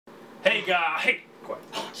Hey guys, hey, quiet.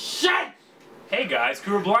 Shit! Hey guys,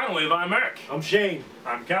 Crew of Blind Wave, I'm Eric. I'm Shane.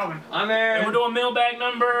 I'm Calvin. I'm Aaron. And we're doing mailbag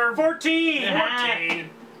number 14! 14!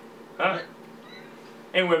 Huh?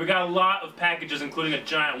 Anyway, we got a lot of packages, including a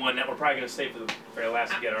giant one that we're probably going to save for the very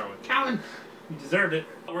last to get, aren't we? Calvin! You deserved it.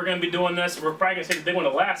 We're going to be doing this, we're probably going to save the big one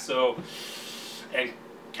to last, so... And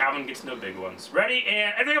Calvin gets no big ones. Ready?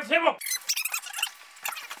 And everything off the table!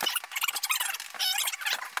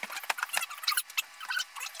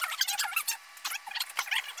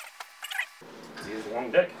 He has a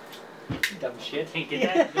long dick. Dumb shit. Can't get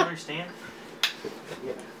that? You don't understand?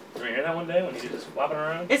 Yeah. Did you hear that one day when he was just flopping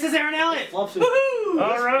around? This is Aaron Elliott! Flops his, Woohoo!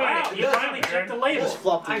 Alright! Wow, you finally checked the label. just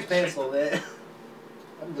flopped I his pants checked- a little bit.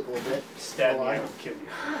 I'm a little bit. Stab me, Oh, I I- will kill you.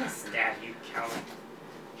 I'm gonna stab you, Calvin.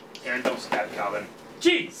 Aaron, don't stab Calvin.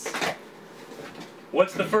 Jeez!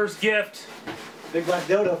 What's the first gift? Big black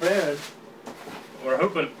dodo for Aaron. We're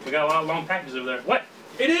hoping. We got a lot of long packages over there. What?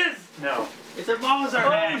 It is! No. It's a Bulbasaur Oh,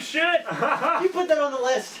 bag. shit! You put that on the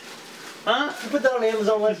list. Huh? You put that on the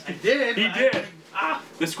Amazon list. I did. He did.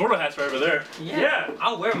 The Squirtle hat's right over there. Yeah.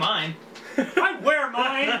 I'll wear mine. I wear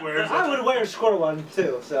mine! Where is it? I would wear a squirrel one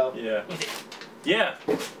too, so. Yeah. Yeah.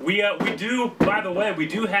 We do, by the way, we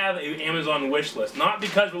do have an Amazon wish list. Not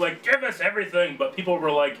because we're like, give us everything, but people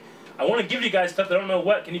were like, I want to give you guys stuff that I don't know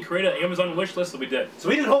what. Can you create an Amazon wish list? So we did. So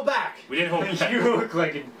we didn't hold back. We didn't hold back. You look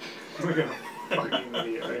like a fucking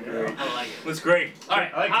idiot right now. I like it. That's great.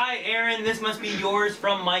 Alright. Hi, Aaron. This must be yours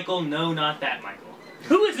from Michael. No, not that Michael.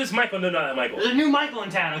 Who is this Michael? No, not that Michael. There's a new Michael in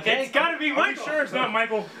town, okay? It's gotta be Are you Michael. sure it's not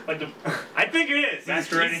Michael? Like the I think it is.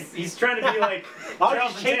 Masquerading. He's trying to be like. I'll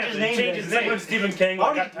Charles just change his name. Change It's his like when name. Stephen King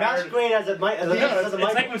I'll got just tired. masquerade as a Yeah, it's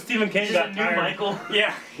Michael. like when Stephen King This is got a new tired. Michael.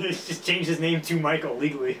 Yeah, he's just changed his name to Michael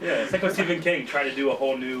legally. Yeah, it's like when Stephen King tried to do a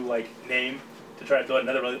whole new like name to try to build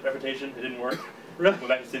another reputation. It didn't work. Really? Went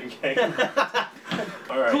back to Stephen King.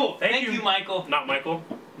 All right. Cool. Thank you, Michael. Not Michael.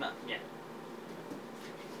 Not, yeah.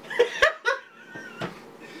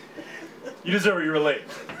 You deserve it. You were late.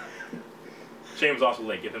 Shane was also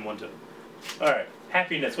late. Give him one too. All right.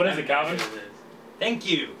 Happiness. What is it, Calvin? Thank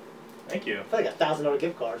you. Thank you. I feel like $1,000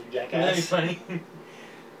 gift card, you That'd be jackass. funny.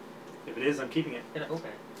 If it is, I'm keeping it. Gonna open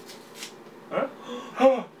it.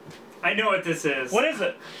 Huh? I know what this is. What is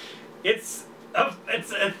it? It's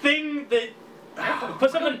a thing that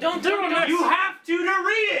Put something. Don't do it on this. you have to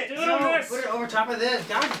read it. Do it on this. Put it over top of this.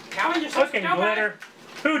 God, Calvin, you're so Fucking stupid. glitter.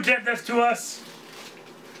 Who did this to us?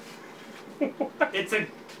 It's a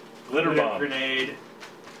Glitter bomb. grenade.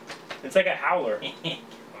 It's like a howler.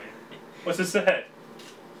 What's it say?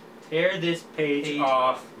 Tear this Page page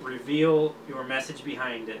off. Reveal your message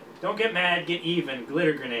behind it. Don't get mad. Get even.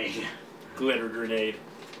 Glitter grenade. Glitter grenade.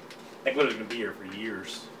 That glitter's gonna be here for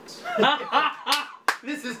years.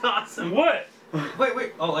 This is awesome. What?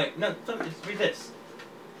 Wait. Oh, wait. No, just read this.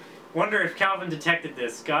 Wonder if Calvin detected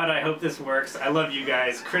this. God, I hope this works. I love you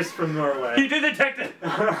guys. Chris from He Norway. did detect it.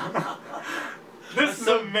 This is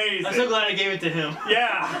amazing. I'm so glad I gave it to him.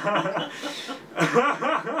 Yeah.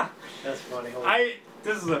 That's funny. Hold on.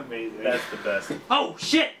 This is amazing. That's the best. Oh,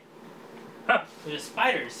 shit! Huh. There's a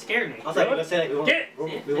spider. It scared me. I was like, let's say like we want. Get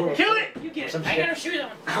it! Kill it! You get it. Some I ain't shit. got no shoes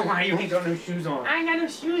on. Why you ain't got no shoes on? I ain't got no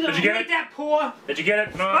shoes on. Did you get Ain't it? that poor? Did you get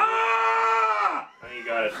it? No. Ah! Oh, you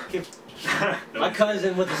got it. My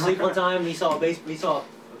cousin went to sleep one time. He saw a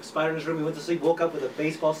spider in his room. He went to sleep, woke up with a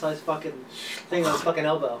baseball-sized fucking thing on his fucking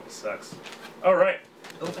elbow. Sucks. All right.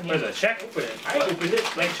 Open What is it. it? Check. Open it. I opened it.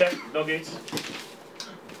 Blank check. Bill Gates.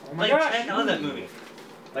 Oh my Like, gosh. check. I love that movie.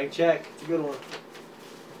 Like, check. It's a good one.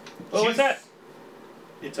 Oh, what's that?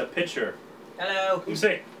 It's a picture. Hello. Let me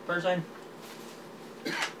see. Person.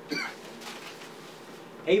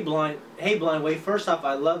 Hey blind way. First off,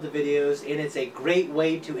 I love the videos, and it's a great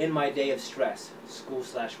way to end my day of stress,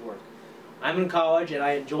 school/work. I'm in college, and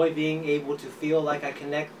I enjoy being able to feel like I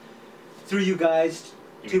connect through you guys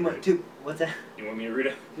what's that? You want me to read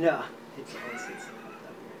it? No. It's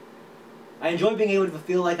I enjoy being able to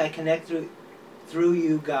feel like I connect through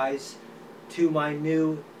you guys to my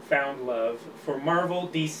new Found love for Marvel,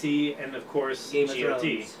 DC, and of course Game of GOT.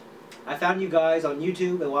 Thrones. I found you guys on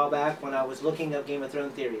YouTube a while back when I was looking up Game of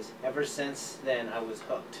Thrones theories. Ever since then, I was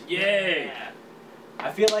hooked. Yay! Yeah.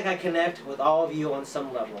 I feel like I connect with all of you on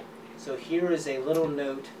some level. So here is a little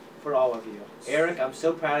note for all of you. Eric, I'm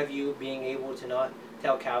so proud of you being able to not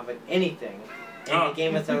tell Calvin anything in the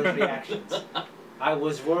Game of Thrones reactions. I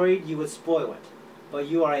was worried you would spoil it, but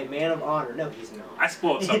you are a man of honor. No, he's not. I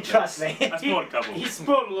spoiled something. Trust me. I spoiled a couple. He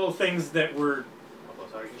spoiled little things that were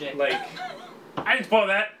like. I didn't spoil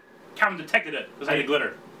that. Calvin detected it. It was like a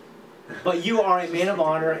glitter. But you are a man of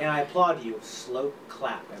honor, and I applaud you. Slow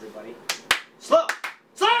clap, everybody. Slow!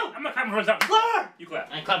 Slow! I'm not clapping for something. Slower! You clap.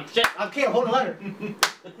 I clap shit. I can't hold a letter.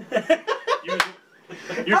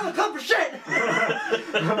 I'm a clap for shit!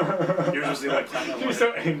 Yours was the like clap. You're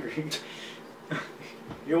so angry.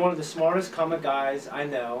 You're one of the smartest comic guys I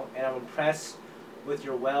know, and I'm impressed with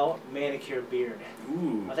your well manicured beard.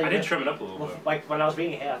 Ooh, I I think did that- trim it up a little Well, bit. like when I was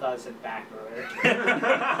reading ahead, I thought it said back earlier.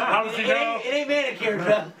 How does he know? It ain't manicured,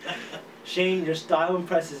 bro. Shane, your style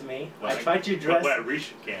impresses me. I try to dress. What I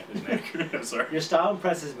reach can't is manicured. I'm sorry. Your style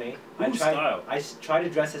impresses me. Ooh, style. I try to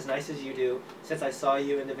dress as nice as you do since I saw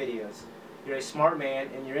you in the videos. You're a smart man,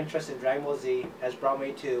 and your interest in Dragon Ball Z has brought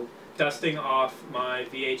me to Dusting off my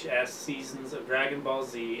VHS seasons of Dragon Ball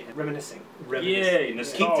Z and reminiscing. Yay, Keep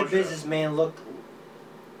nostalgia. the businessman look.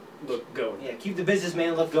 look going. Yeah, keep the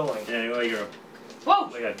businessman look going. Yeah, like Whoa!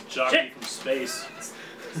 a jockey Shit. from space.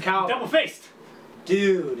 Cal, Double faced.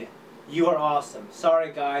 dude, you are awesome.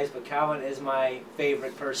 Sorry guys, but Calvin is my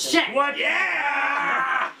favorite person. Shit! What?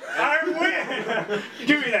 Yeah! I win!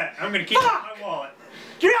 Give me that. I'm gonna keep it in my wallet.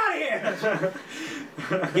 Get out of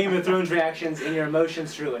here! Game of Thrones reactions and your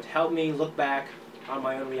emotions through it. Help me look back on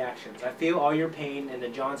my own reactions. I feel all your pain in the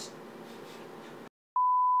John's.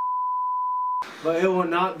 But it will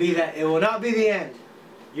not be that. It will not be the end.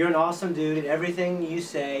 You're an awesome dude, and everything you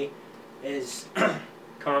say is.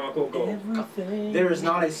 Comical gold. There is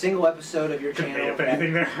not a single episode of your Couldn't channel make up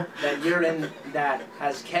anything there. that you're in that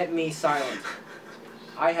has kept me silent.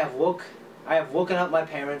 I have woken up my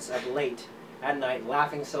parents at late at night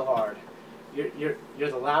laughing so hard. You're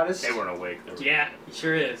the loudest. They weren't awake. They were Yeah, he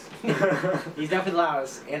sure is. He's definitely the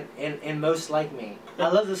loudest and most like me. I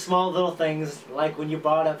love the small little things like when you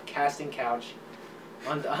brought up casting couch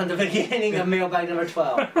on the beginning of Mailbag number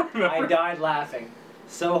 12. I died laughing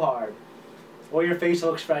so hard. Or your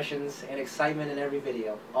facial expressions and excitement in every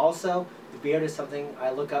video. Also, the beard is something I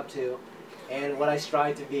look up to and what I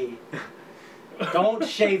strive to be. Don't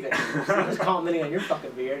shave it. He was commenting on your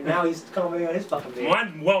fucking beard. Now he's commenting on his fucking beard.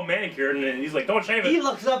 Mine's well manicured, and he's like, "Don't shave it." He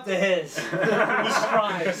looks up to his. He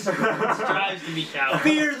strives. Strives to be cow.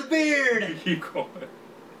 Fear the beard! Keep going.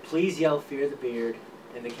 Please yell "Fear the beard"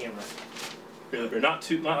 in the camera. Fear the beard. Not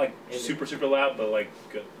like Is it? super loud, but like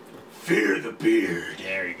good. Fear the beard.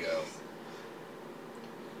 There you go.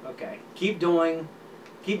 Okay. Keep doing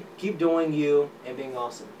you and being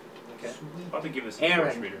awesome. Okay. I'll have to give this a Aaron.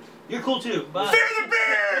 first reader. You're cool too. Bye. Fear the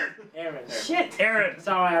beard. Aaron. Shit! Aaron.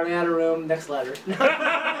 Sorry, I ran out of room. Next letter.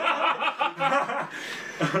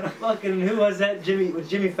 Fucking who was that? Was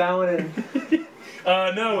Jimmy Fallon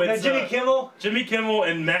and No, it's Jimmy Kimmel? Jimmy Kimmel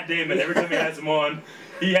and Matt Damon. Every time he has him on,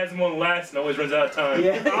 he has him on last and always runs out of time.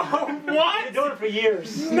 Yeah. Oh, what? Been doing it for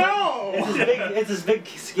years. No! It's his big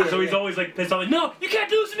skit. So he's yeah. always like pissed off, like, "No, you can't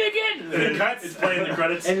do this to me again!" And then Cuts. it's playing the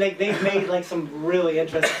credits. And like they've made like some really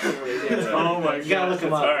interesting stories. Yeah. Oh my You gotta God, look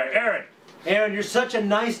him All up. right, Aaron. Aaron, you're such a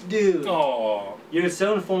nice dude. Oh. You're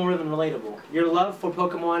so informative and relatable. Your love for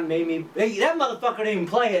Pokemon made me. Hey, that motherfucker didn't even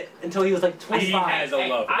play it until he was like He 25. has a love.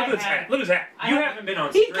 Look I at his have- hat. Look at his hat. You haven't been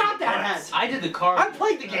on He straight got that once. hat. I did the card. I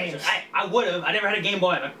played the games. I would have. I never had a Game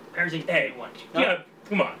Boy. My parents didn't Hey, give me one. yeah,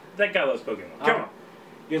 come on. That guy loves Pokemon. All Come right. on.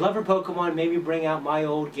 Your love for Pokemon made me bring out my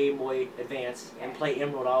old Game Boy Advance and play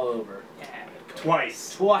Emerald all over. Yeah.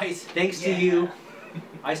 Twice. Twice, thanks to Yeah. you,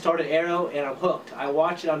 I started Arrow and I'm hooked. I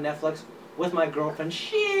watch it on Netflix with my girlfriend.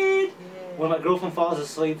 Shit! When my girlfriend falls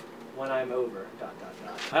asleep when I'm over. ...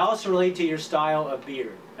 I also relate to your style of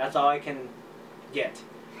beard. That's all I can get.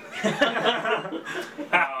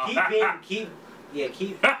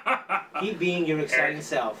 Keep being your exciting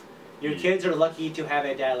self. Your kids are lucky to have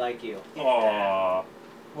a dad like you. Aww.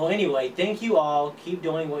 Well, anyway, thank you all. Keep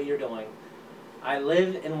doing what you're doing. I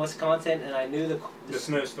live in Wisconsin, and I knew the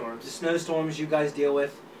snowstorms. snowstorms you guys deal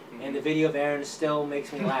with, and the video of Aaron still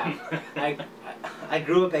makes me laugh. I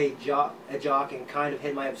grew up a jock and kind of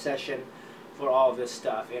hid my obsession for all of this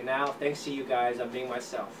stuff, and now, thanks to you guys, I'm being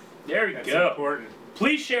myself. There you That's go. important.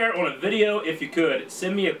 Please share it on a video if you could.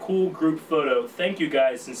 Send me a cool group photo. Thank you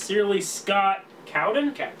guys. Sincerely, Scott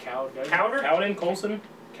Cowden? Cowden Colson?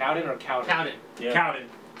 Cowden or Cowden? Cowden. Yeah. Cowden.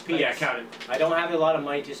 Yeah, Thanks. Cowden. I don't have a lot of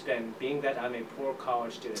money to spend, being that I'm a poor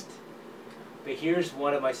college student. But here's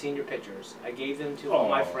one of my senior pictures. I gave them to all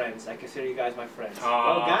my Aw. friends. I consider you guys my friends. Aw.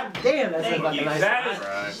 Oh, god damn, that's a Thank fucking you. nice That one.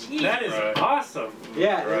 is, Right. that is Right. awesome.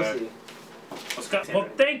 Yeah, Right. let me Well, Scott, well,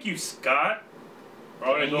 thank you, Scott. We're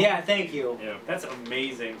all gonna see. go- Yeah, thank you. Yeah. That's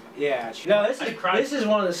amazing. Yeah. No, I cried. this is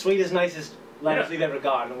one of the sweetest, nicest letters Yeah. we've ever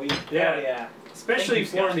gotten. Yeah. Yeah. Especially Thank you,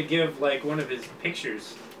 for him Scott. to give like one of his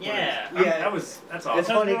pictures. Yeah. Yeah. That's awesome. It's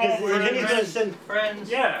funny because then he's gonna send. Friends.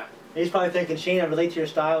 Yeah. He's probably thinking, Shane, I relate to your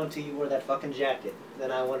style until you wore that fucking jacket. Then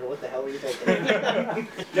I wonder, what the hell were you thinking?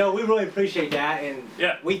 No, we really appreciate that, and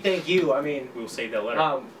we thank you. I mean, we'll save that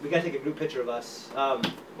later. We gotta take a group picture of us. I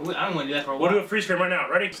don't want to do that for a while. We'll do a freeze frame right now.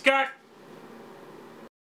 Ready, Scott?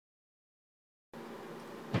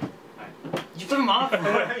 You flip him off?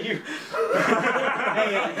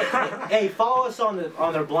 Hey, follow us on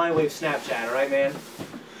their Blind Wave Snapchat, all right, man?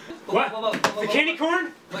 What? The candy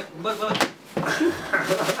corn? What?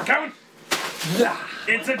 Calvin!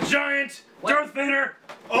 It's a giant Darth Vader!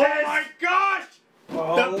 Oh my gosh!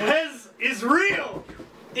 Oh. The Pez is real!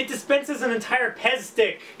 It dispenses an entire Pez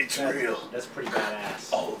stick. It's real. That's pretty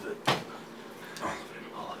badass. All of it.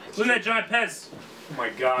 Look at that giant Pez. Oh my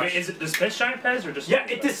gosh. Wait, is it dispense giant Pez or just... Yeah,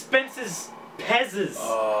 it dispenses Pez's.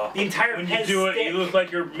 The entire when Pez you do it, stick. you look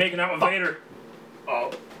like you're making out with Vader.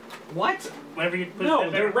 Oh. What? Whenever you put No,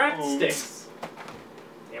 that they're there. wrapped sticks.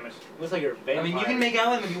 Damn it. Looks like you're a vampire. I mean, you can make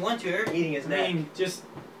out with him if you want to, Eric. Eating his I neck. mean, just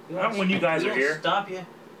Not when you guys We are don't here. Stop you.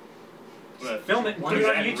 film it. One Put it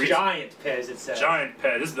on giant YouTube. Giant Pez, it says. Giant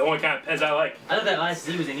Pez. This is the only kind of Pez I like. I thought that last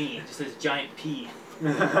Z was an E. It just says giant P.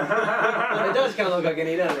 It does kind of look like an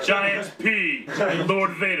E, doesn't it? Giant P.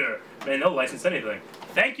 Lord Vader. Man, they'll license anything.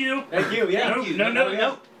 Thank you. Thank you, yeah. No, you. no, No,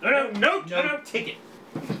 no, no, no, No, take it.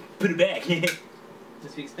 Put it back.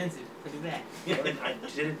 Must be expensive. Put it back. I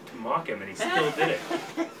did it to mock him, and he still did it.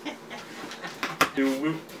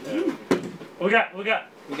 Dude, what we got?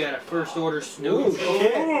 We got a first order snow Ooh, trooper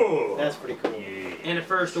shit. Oh. That's pretty cool. Yeah. and a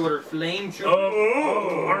first order flame trooper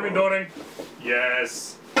Oh, army building.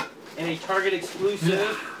 Yes. and a Target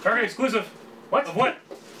exclusive Target exclusive. What? Of what?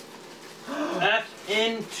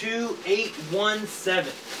 FN2817.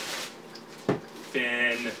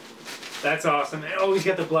 Finn. That's awesome. Oh, he's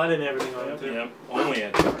got the blood and everything on it too. Yep. Only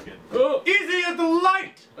at Target. Oh, easy as the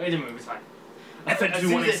light! Wait, it didn't move. It's fine.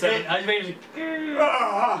 FN2187. I was ready to...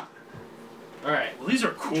 Ah. All right. Well, these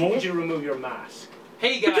are cool. Would you remove your mask?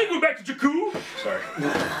 Hey We take guys. me back to Jakku. Sorry.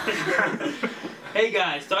 Hey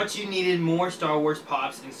guys. Thought you needed more Star Wars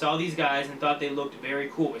pops and saw these guys and thought they looked very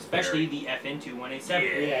cool, especially the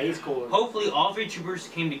FN2187. Yeah, he's cool. Hopefully all three troopers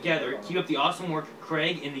came together. Keep up the awesome work,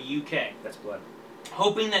 Craig in the UK. That's blood.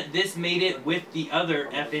 Hoping that this made it with the other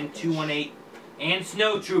FN218 and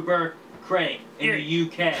Snow Trooper, Craig in the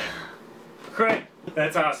UK. Craig.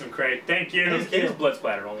 That's awesome, Craig. Thank you. It is blood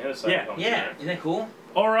splattered on the other side. Yeah. Yeah, isn't that cool?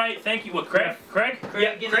 All right. Thank you. What? Craig? Craig?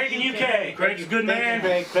 Craig in Craig the in UK. UK. Craig's a good man.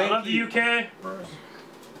 Craig. I Thank love the you. UK. Wait.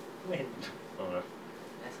 Oh, no. That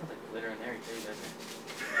sounds like glitter in there too, doesn't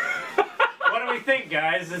it? What do we think,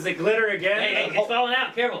 guys? Is it glitter again? Hey, it's falling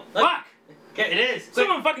out. Careful. Look. Fuck! Okay, it is. Quick.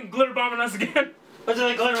 Someone fucking glitter bombing us again. What's it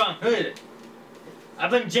like glitter on? Who did it? I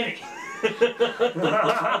blame Jimmy. So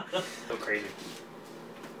crazy.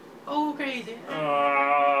 Oh, crazy. Look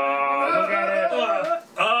at it.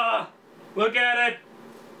 Look at it.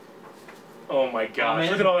 Oh my gosh.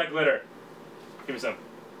 man. Look at all that glitter. Give me some.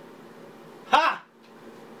 Ha!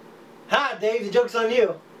 Ha, Dave, the joke's on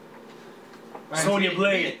you. Sonya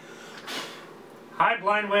Blade. Hi,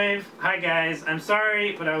 Blind Wave. Hi, guys. I'm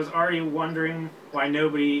sorry, but I was already wondering why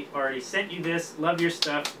nobody already sent you this. Love your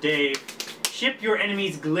stuff, Dave. Ship your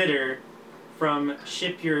enemies glitter from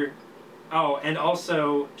ship your... Oh, and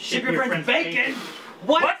also Ship your friend's bacon.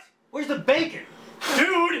 What? Where's the bacon?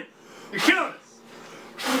 Dude! You're killing us.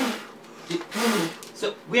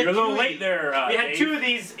 So we had You're a little two late there, We had Dave. 2 of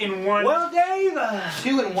these in one. Well, Dave,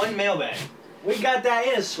 Two in one mailbag. we got that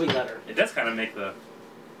in a sweet letter. It does kind of make the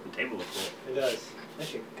table look cool. It does.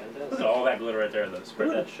 Actually, it kind of Look does. at all that glitter right there, though.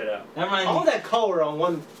 Spread that shit out. That reminds All me. that color on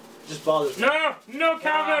one just bothers me. No,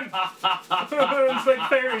 Calvin! It's like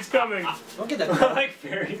fairies coming. Don't get that. I crap. like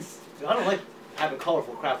fairies. I don't like having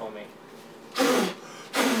colorful crap on me. You're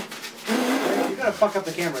gonna fuck up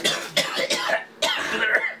the camera again.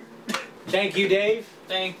 Thank you, Dave.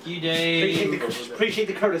 Thank you, Dave. Appreciate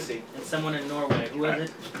the courtesy. And someone in Norway. Who was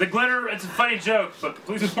it? The glitter, it's a funny joke, but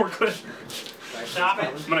please more glitter. Stop it.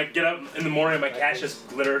 I'm gonna get up in the morning and my cash is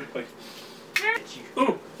glittered. Like,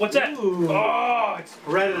 ooh, what's that? Ooh. Oh, it's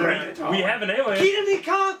Predator. We have an alien. Kill me,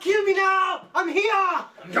 Carl! Kill me now! I'm here!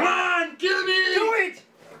 Come on, kill me! Do it!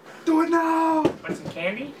 Do it now! Want some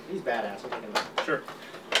candy? He's badass. I'm taking that. Sure.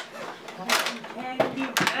 Candy.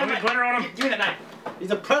 Let me glitter on him. Give me that knife.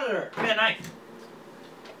 He's a predator. Give me that knife.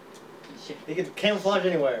 Shit. He can camouflage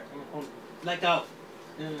anywhere. Let go.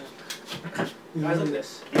 Guys, look at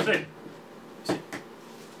this. You see?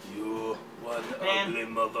 You one Man. ugly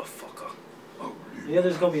motherfucker. You know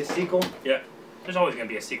there's gonna be a sequel? Yeah. There's always gonna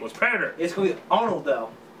be a sequel. It's Predator. It's gonna be Arnold,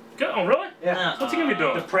 though. Good. Oh, really? Yeah. What's he gonna be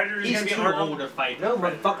doing? The Predator's He's gonna be too Arnold. old to fight. No,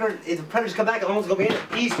 motherfucker. If the Predators come back, Arnold's gonna be in it.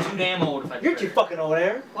 He's too damn old to fight. You're too fucking old,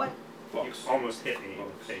 Aaron. What? You almost hit me in the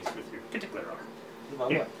face with your Get the glitter on. My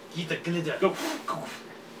Yeah. what? Get the glitter. Go.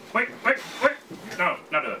 Wait. No,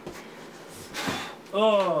 not do it.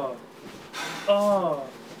 Oh.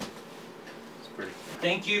 It's pretty.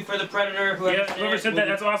 Thank you for the Predator. Whoever Said that,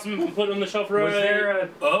 that's awesome. We'll put it on the shelf right. Was there a...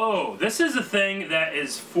 Oh, this is a thing that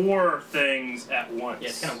is 4 things at once. Yeah,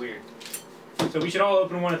 it's kind of weird. So we should all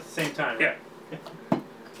open one at the same time, right? Yeah.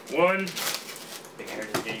 1. I think I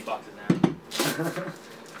heard his boxes now.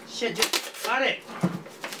 Shit, just got it.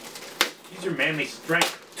 Use your manly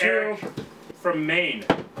strength. 2 from Maine.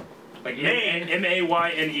 Like Maine.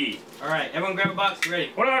 M-A-Y-N-E. Alright, everyone grab a box.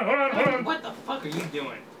 Ready? Hold on. What the fuck are you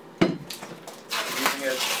doing? Using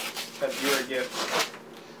a viewer gift.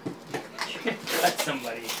 Cut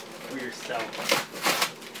somebody or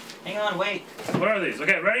yourself. Hang on, wait. What are these?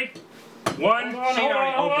 Okay, ready? 1. Shane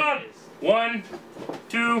already opened his. 1,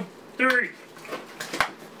 2, 3.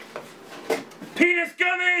 Penis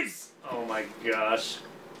gummies! Oh my gosh.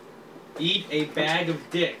 Eat a bag of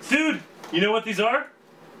dicks. Dude, you know what these are?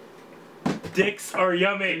 Dicks are They're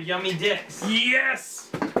yummy. yummy dicks. Yes!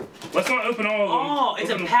 Let's not open all of them. Oh, it's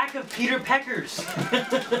Open a pack of Peter Peckers.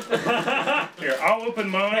 Here, I'll open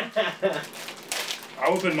mine.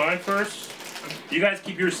 I'll open mine first. You guys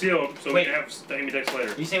keep yours sealed so we Wait. can have steamy dicks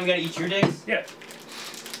later. You saying we gotta eat your dicks? Yeah.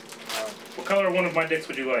 What color one of my dicks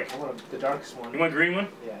would you like? I want the darkest one. You want green one?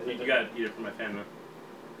 Yeah. You gotta eat it for my family.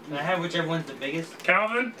 Can I have whichever one's the biggest?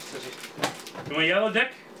 Calvin? You want yellow dick?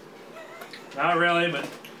 Not really, but...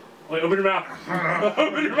 Wait, open your mouth.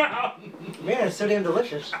 Open your mouth. Man, it's so damn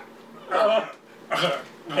delicious. And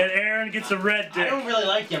Aaron gets a red I dick. don't really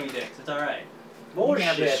like yummy dicks. It's alright. More You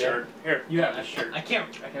have this shit. shirt. Here, you have this shirt. I can't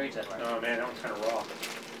reach that far. Oh man, that one's kind of raw.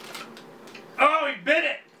 Oh, he bit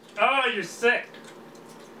it! Oh, you're sick.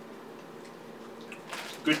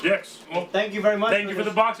 Good dicks. Well, Thank you very much. thank you for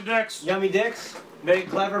the box of dicks. yummy dicks. Very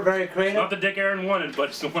clever, very It's creative. not the dick Aaron wanted, but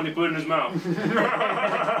it's the one he put in his mouth.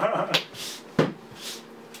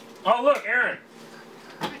 Oh, look, Aaron.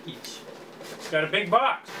 Each. It's got a big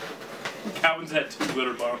box. Calvin's had 2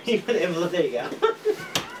 glitter bombs. You put the envelope. There you go.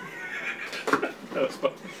 That was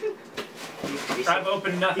fun. I've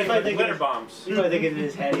opened nothing You might but think glitter it's- bombs. You probably think it in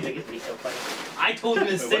his head. He's like, it's so funny. I told him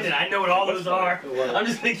to send it. I know what all those are. It was. I'm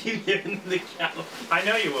just gonna keep giving them the count. I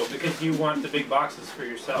know you will, because you want the big boxes for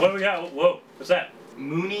yourself. What do we got? Whoa, what's that?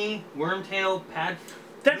 Mooney, Wormtail, Pad.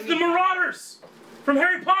 That's the Marauders! From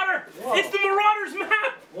Harry Potter! Whoa. It's the Marauders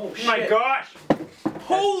map! Oh, Oh my gosh!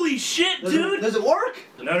 Holy shit, dude! Does it work?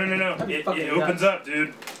 No. That'd be It fucking opens nuts. up,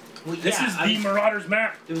 dude. Well, This yeah, is the Marauders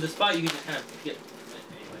map. There was a spot you could just kind of get.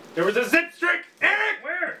 Anyway. There was a zip string! Eric,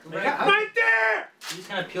 where? Yeah. Right there! You just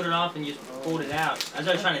kind of peeled it off and you just pulled it out. That's what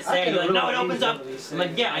I was trying to I say. could've You're like, no, it really opens used up. one of these I'm like,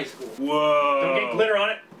 things yeah, in high I. school. Whoa. Don't get glitter on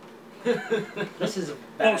it. This is a Oh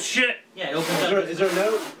bad. shit! Yeah, it opens Is there up. a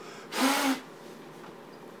note?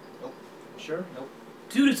 Nope. Sure. Nope.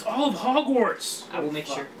 Dude, it's all of Hogwarts! I will make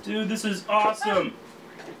sure. Dude, this is awesome!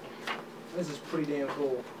 This is pretty damn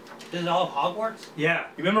cool. This is all of Hogwarts? Yeah.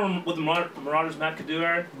 You remember what the Marauders map could do,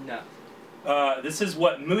 Aaron? No. This is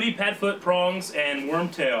what Moody, Padfoot, Prongs, and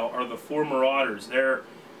Wormtail are the 4 Marauders. They're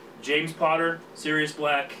James Potter, Sirius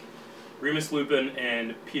Black, Remus Lupin,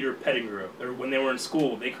 and Peter Pettigrew. When they were in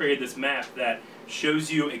school, they created this map that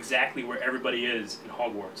shows you exactly where everybody is in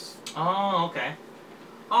Hogwarts. Oh, okay.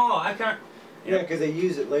 Oh, I can't. Yeah, because they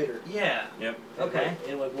use it later. Yeah. Yep. Okay.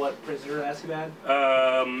 And like what? Prisoner of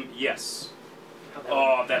Azkaban? Yes.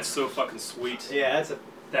 Oh, that's so fucking sweet. Yeah,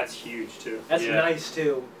 That's huge, too. that's Yeah. nice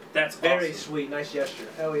too. That's Very awesome. sweet, nice gesture.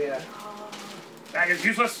 Hell yeah. Bag is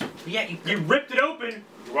useless. Yeah, You ripped it open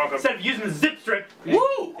You're welcome. instead of using the zip strip.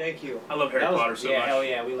 Woo! Thank you. I love Harry That was- Potter so yeah, much. hell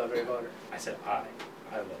yeah, we love Harry Potter. I said I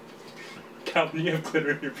love it. Calvin, you have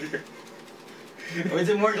glitter in your beer. Or is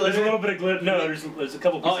it more There's a glitter? little bit of glitter. No, there's a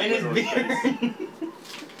couple pieces Oh, in his of glitter on his face. beard.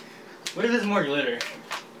 What if there's more glitter?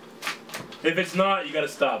 If it's not, you gotta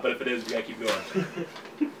stop. But if it is, we gotta keep going.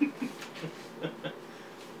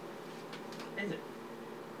 Is it?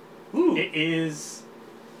 Ooh, It is...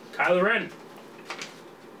 Kylo Ren.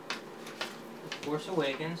 Force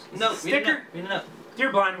Awakens. Is No, it a read it sticker? up. Read it up.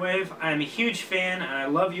 Dear Blind Wave, I am a huge fan and I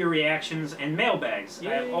love your reactions and mailbags. I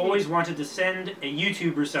have Yay. always wanted to send a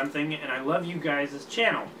YouTube or something and I love you guys'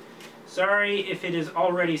 channel. Sorry if it is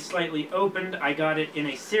already slightly opened. I got it in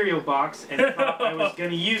a cereal box and thought I was going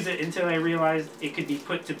to use it until I realized it could be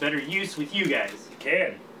put to better use with you guys. You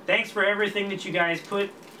can. Thanks for everything that you guys put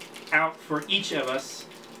out for each of us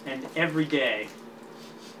and every day.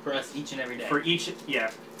 For us each and every day. For each, yeah.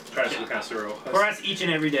 Try to see what kind of cereal. For us each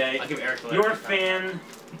and every day. I'll give Eric the Your letter. fan,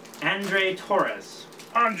 Andre Torres.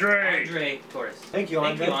 Andre. Andre Torres. Thank you,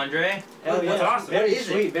 Andre. Thank you, Andre. Hell yeah. That's awesome. Very What is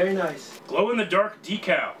it? sweet. Very nice. Glow-in-the-dark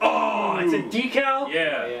decal. Oh, it's a Ooh. decal?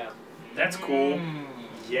 Yeah. Yeah. That's cool. Mm.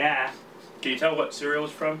 Yeah. Can you tell what cereal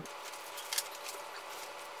it's from?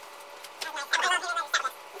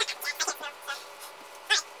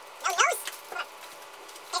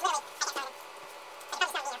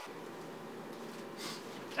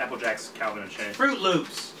 Applejack's Calvin and Shane. Fruit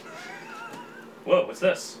Loops. Whoa, what's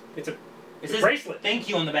this? It's a It says bracelet. Thank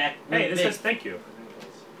you on the back. Hey, really this big. says thank you.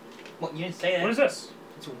 What, you didn't say that. What is this?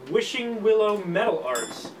 it's Wishing Willow Metal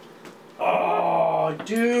Arts. Oh,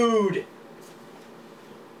 dude.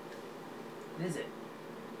 What is it?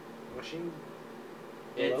 Wishing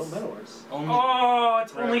It's Willow Metalworks. only. Oh,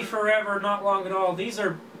 it's Right. only forever, not long at all. These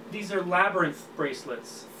are labyrinth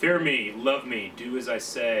bracelets. Fear me, love me, do as I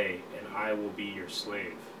say, and I will be your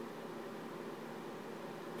slave.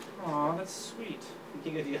 Oh, that's sweet. You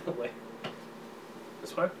can go the other way.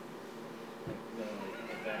 This way? No,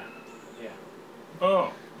 like that. Yeah.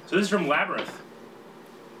 Oh, so this is from Labyrinth.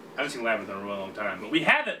 I haven't seen Labyrinth in a really long time, but we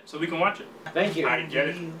have it, so we can watch it. Thank you. I get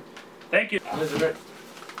it. Thank you. Elizabeth.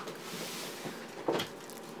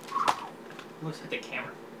 Looks at the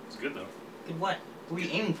camera. It's good though. Good what? What are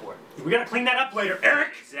you aiming for? We gotta clean that up later, Eric.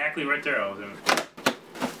 Exactly right there. I was in.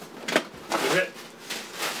 Is it?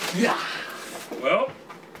 Yeah. Well,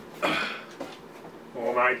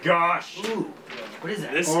 Oh my gosh. Ooh. What is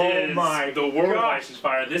that? this Oh is my the World of gosh. Ice and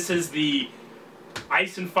Fire. This is the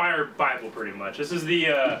Ice and Fire Bible, pretty much. This is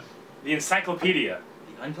the encyclopedia.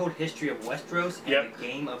 The Untold History of Westeros and Yep. the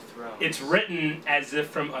Game of Thrones. It's written as if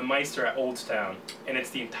from a Meister at Oldstown, and it's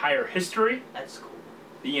the entire history. That's cool.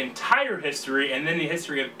 The entire history, and then the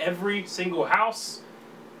history of every single house.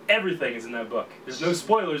 Everything is in that book. There's no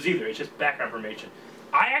spoilers either. It's just background information.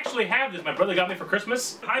 I actually have this. My brother got me for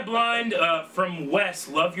Christmas. Hi Blind from Wes.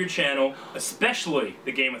 Love your channel, especially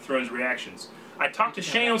the Game of Thrones reactions. I talked to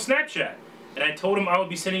Shane on Snapchat, and I told him I would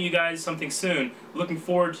be sending you guys something soon. Looking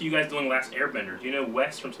forward to you guys doing Last Airbender. Do you know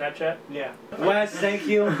Wes from Snapchat? Yeah. Wes, thank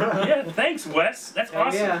you. Yeah, thanks Wes. That's Hell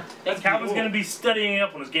awesome. yeah. That's Calvin's gonna be studying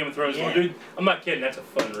up on his Game of Thrones. Yeah. Dude, I'm not kidding. That's a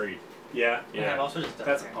fun read. Yeah. I have all sorts of stuff.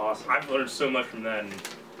 That's there. awesome. I've learned so much from that, and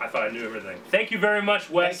I thought I knew everything. Thank you very much,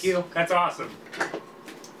 Wes. Thank you. That's awesome.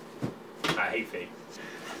 I hate fate.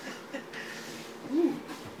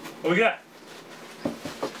 What we got?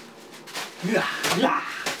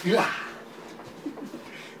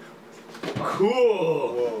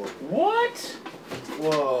 Cool. Whoa. What?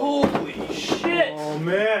 Whoa. Holy shit. Oh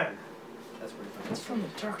man. That's pretty fun. That's from the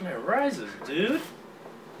Dark Knight Rises, dude.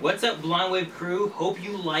 What's up, Blind Wave crew? Hope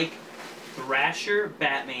you like Thrasher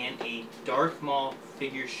Batman. A Darth Maul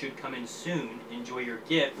figure should come in soon. Enjoy your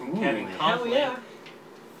gift from Ooh, Kevin hell Conklin. yeah.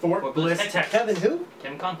 Fort Bliss, Texas. Kevin who?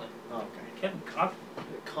 Kevin Conklin. Oh, okay. Kevin Conley.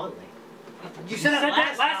 Conley. You said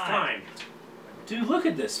that last time. Dude, look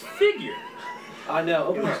at this figure. I know.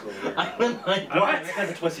 Open it. I don't like What? That has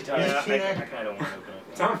a twisty tie. Yeah, I see that? kind of want to open it.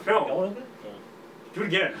 It's on Don't film. open it? Do it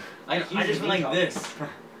again. I just went like this.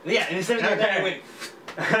 Yeah, and instead of doing that, I went.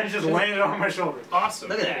 I just landed on my shoulder. Awesome.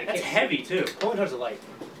 Look at that. That's heavy, too. Point towards the light.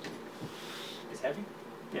 It's heavy?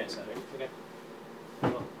 Yeah, it's heavy. Okay.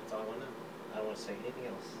 Well, that's all I want to know. I don't want to say anything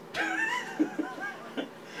else.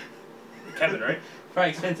 Kevin, right? Probably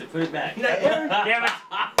expensive. Put it back. Damn it.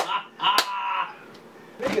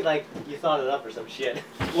 Maybe like you thought it up or some shit.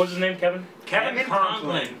 What's his name, Kevin? Kevin Kevin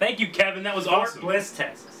Conklin. Conklin. Thank you, Kevin. That was Fort awesome. Bliss,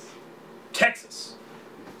 Texas. Texas.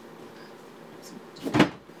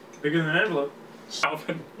 Bigger than an envelope.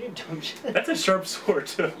 Calvin. You dumb shit. That's a sharp sword,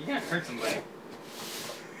 too. You're gonna hurt somebody.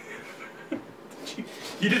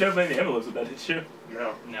 You didn't open any envelopes with that, did you?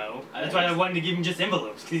 No. No. That's why I wanted to give him just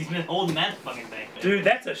envelopes, because he's been holding that fucking thing. Dude,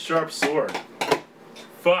 that's a sharp sword.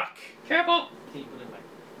 Fuck. Careful! Can you put it back?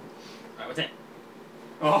 Alright, what's in?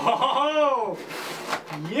 Oh,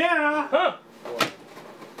 yeah. Huh.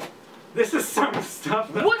 This is some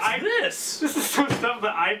stuff that What's I. this? This is some stuff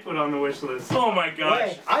that I put on the wish list. Oh my gosh.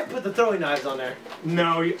 Hey, I put the throwing knives on there.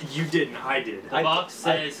 No, you didn't. I did. The box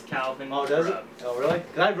says Calvin. Oh, does it? Grubb. Oh, really?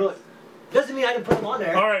 Cause I really doesn't mean I didn't put them on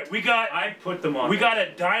there. Alright, we got I put them on. we there. got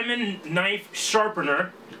a diamond knife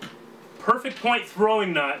sharpener. Perfect point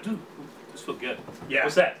throwing knife. Dude, this feels good. Yeah.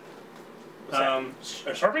 What's that? What's Um,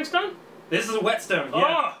 that? A sharpening stone? This is a whetstone.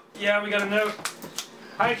 Yeah. Oh! Yeah, we got a note.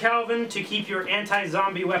 Hi, Calvin. To keep your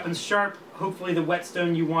anti-zombie weapons sharp, hopefully the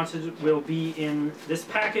whetstone you wanted will be in this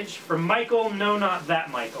package. From Michael. No, not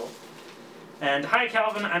that Michael. And hi,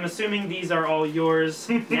 Calvin. I'm assuming these are all yours.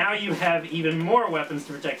 Now you have even more weapons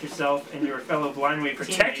to protect yourself and your fellow Blind Wave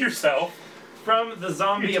Protect teammates. yourself. from the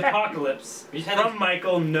zombie apocalypse. We just had From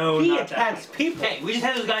Michael, no, He not that. attacks people. Hey, we just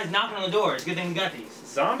had those guys knocking on the door. It's a good thing we got these.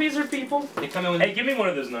 Zombies are people? They come in with. Hey, give me one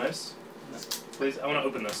of those knives. Please, I want to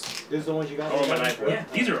open this. These are the ones you got? I want my knife. Yeah.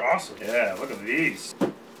 These are awesome. Yeah, look at these.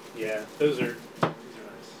 Yeah, those are nice.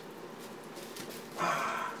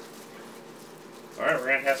 Alright, we're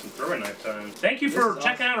gonna have some throwing knife time. Thank you This for is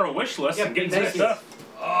checking out our wish list Yeah, and getting some thank you. stuff.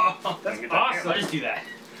 Oh, That's awesome. I'll just do that.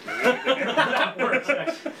 That works.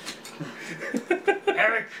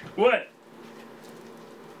 Eric. What?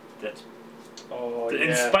 That's, Oh, in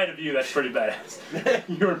yeah. spite of you, that's pretty badass.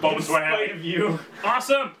 You were In bonus what spite happened. of you.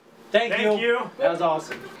 Awesome! Thank you. That was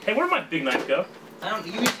awesome. Hey, where'd my big knife go? I don't.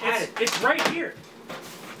 You just had it. It's right here.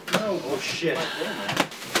 No. Oh shit.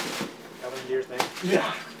 That was your thing.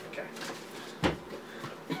 Yeah. Okay.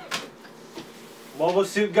 Mobile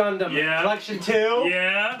Suit Gundam. Yeah. Collection 2.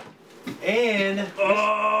 Yeah. And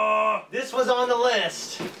Oh! this was on the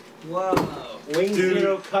list. Whoa. Wing Dude,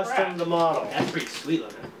 Zero Custom crap. the model. That's pretty sweet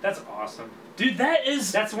looking. That's awesome. Dude, that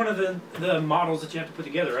is. That's one of the models that you have to put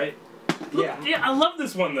together, right? Yeah. Yeah, I love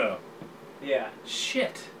this one though. Yeah.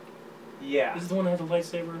 Shit. Yeah. This is the one that has the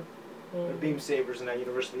lightsaber. The beam sabers in that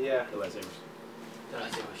university. Yeah. The lightsabers.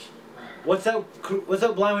 What's up, what's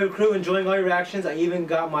up, Blind Wave crew? Enjoying all your reactions. I even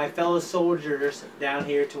got my fellow soldiers down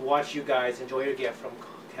here to watch you guys enjoy your gift from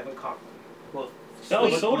Kevin Cochran. Well, No,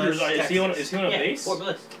 sweet. soldiers. Bliss, Is he on a Yeah, base? Fort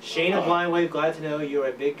Bliss. Shane of Blind Wave, glad to know you're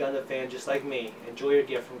a big Gundam fan just like me. Enjoy your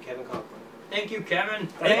gift from Kevin Cochran. Thank you, Kevin.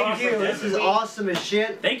 Thank awesome, you. This Kevin. is awesome as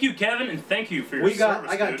shit. Thank you, Kevin, and thank you for your We got.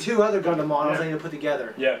 service, I got dude. 2 other Gundam models Yeah. I need to put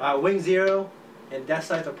together. Yeah. Wing Zero and Death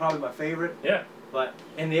Scythe are probably my favorite. Yeah. But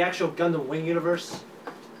in the actual Gundam Wing universe,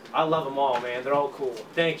 I love them all, man. They're all cool.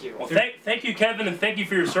 Thank you. Well, thank you, Kevin, and thank you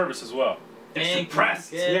for your service as well. Thank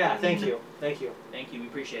impressed. you, Kevin. Yeah, thank you. Thank you. Thank you. We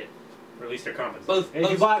appreciate it. Release their comments. Both. And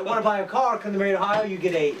if you both- want to buy a car, come to Marietta, Ohio, you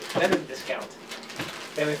get a veteran discount.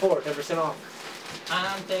 Family 4, 10% off.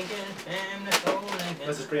 I'm thinking, and the whole thing.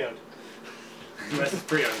 This is pre-owned. This is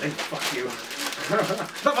pre-owned. Fuck you.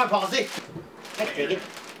 It's not my policy. I can take it.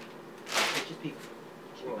 It's just people.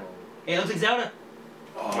 Hey, it looks like Zelda.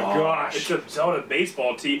 Oh my gosh. It's a Zelda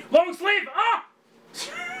baseball tee. Long sleeve! Ah!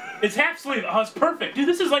 It's half sleeve. Oh, it's perfect. Dude,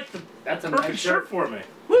 this is like the That's a perfect nice shirt shirt. for me.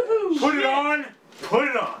 Woohoo! Put it on. Put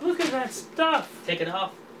it on. Look at that stuff. Take it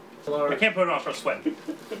off. I can't put it on if I'm sweating.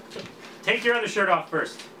 Take your other shirt off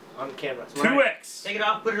first. On camera. 2X. Take it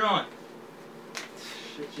off. Put it on.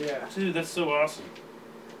 Shit, yeah. Dude, that's so awesome.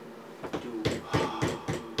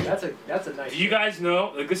 That's a nice Do you guys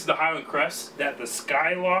know, like, this is the Highland Crest, that the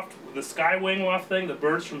Sky Loft, the Sky Wing Loft thing, the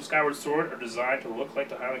birds from Skyward Sword are designed to look like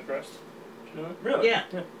the Highland Crest? Did you know that? Really? Yeah.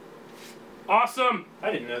 Awesome!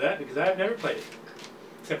 I didn't know that because I've never played it.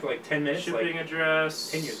 Except for like 10 minutes. Shipping Like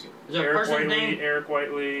address. 10 years ago. Is there a Eric person's Whiteley, name? Eric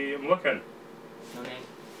Whiteley. I'm looking. No name.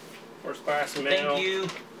 First class mail. Thank you.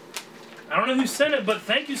 I don't know who sent it, but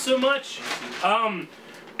thank you so much. And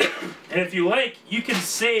if you like, you can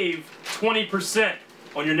save 20%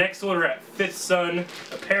 on your next order at Fifth Sun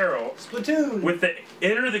Apparel Splatoon. with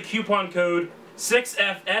enter the coupon code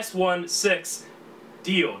 6FS16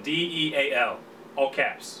 deal, DEAL, all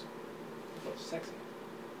caps. Oh, sexy.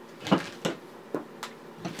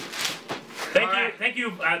 Thank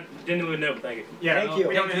you. I didn't even know. Thank you. Yeah. Thank you.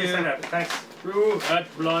 We don't Thank need to you. send that. Thanks. Through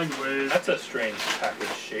at Blind Wave. That's a strange package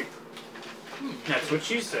shape. That's what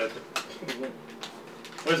she said.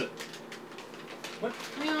 What is it? What?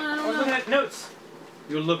 I I don't was know. looking at notes.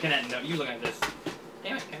 You're looking at no. You're looking at this.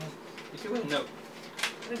 Damn it, Kevin. If you wouldn't know.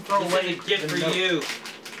 I didn't throw This away is a gift the for note. you.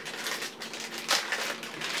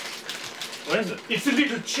 What is it? It's a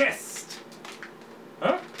little chest.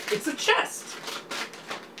 Huh? It's a chest.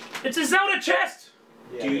 It's a Zelda chest!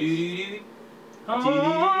 Yeah. Do-do-do-do.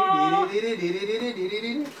 Oh.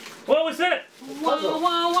 What was it? Wow,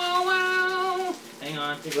 wow, wow, wow. Hang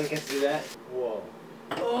on. Think Link can do that? Whoa.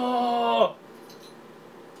 Oh!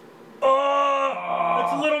 Oh!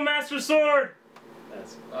 It's a little Master Sword!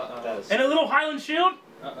 That's Uh-oh. that is. And a little Highland Shield?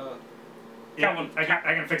 Uh-oh. Yeah, Calvin, I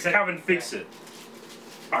can fix it. Calvin, fix it.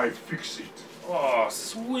 I fix it. Oh,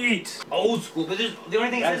 sweet. Old school, but there's, the only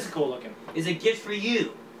thing it That is says cool looking. is a gift for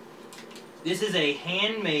you. This is a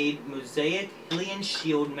handmade mosaic Hylian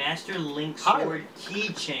shield Master Link sword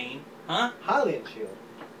keychain. Huh? Hylian shield.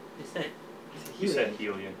 It said. You said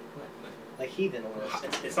Helion. Like heathen or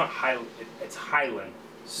It's not Highland. It's Highland.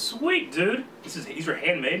 Sweet, dude. These are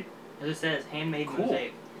handmade. As it says, handmade Cool.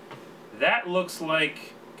 mosaic. That looks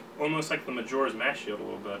like almost like the Majora's Mask shield a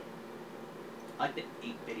little bit. I like the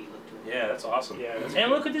 8-bitty look to it. Yeah, that's awesome. Yeah, that's And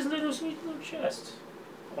look at this little sweet little chest.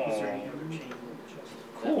 Oh, Is there any other chain in the chest?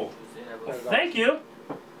 cool. Yeah, Thank you.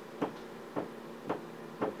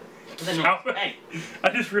 but then- hey, I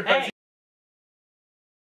just realized. hey,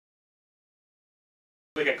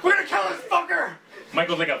 like a. We're gonna kill this fucker!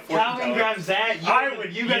 Michael's like a fortune Calvin teller. grabs that.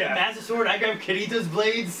 You grab the Master Sword. I grab Kirito's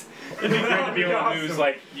blades. It'd be great to be able to news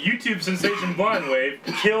like YouTube sensation Blind Wave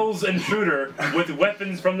kills intruder with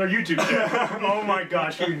weapons from their YouTube channel. Oh my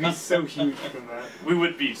gosh, we would be so huge from that. We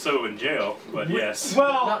would be so in jail, but yes.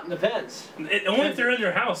 Well, Not in the vents. Only if they're in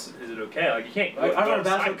your house is it okay. Like you can't. I remember go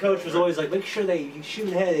basketball outside. coach was always like, make sure you shoot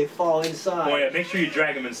ahead, they fall inside. Oh yeah, make sure you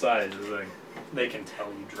drag them inside is the thing. they can tell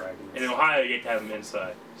you dragons. In Ohio, you get to have them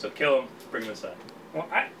inside. So kill them, bring them inside. Well,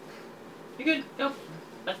 You good? Go.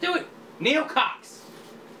 Let's do it. Neil Cox.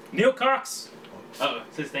 Neil Cox. Uh-oh.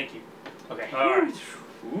 Says thank you. Okay. Alright.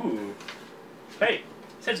 Ooh. Hey, it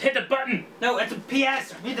says hit the button. No, that's a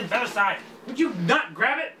PS. Read the other side. would you not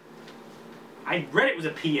grab it? I read it was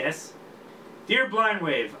a PS. Dear Blind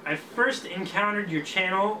Wave, I first encountered your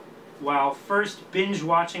channel while first binge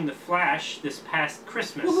watching The Flash this past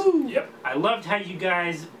Christmas. Woohoo! Yep. I loved how you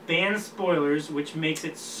guys ban spoilers, which makes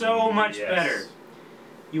it so much Yes. better.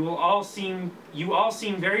 You all seem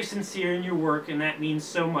very sincere in your work, and that means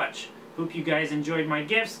so much. Hope you guys enjoyed my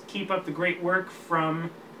gifts. Keep up the great work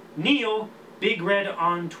from Neil, Big Red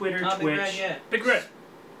on Twitter, Oh, Twitch. Big Red, yeah. Big Red.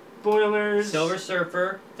 Spoilers. Silver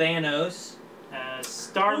Surfer, Thanos.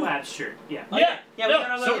 Star Labs shirt. Yeah. Oh, Yeah. yeah, we got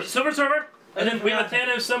No. all Silver, those. Silver Server. And then we have a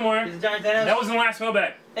Thanos somewhere. Is it giant Thanos? That was in the last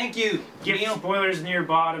mailbag. Thank you. Gift Neil. spoilers near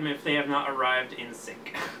bottom if they have not arrived in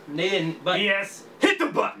sync. They didn't, but Yes. Hit the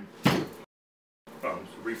button. Oh,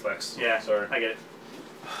 it's a reflex. Yeah. Sorry. I get it.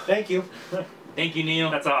 Thank you. thank you,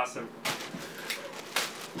 Neil. That's awesome.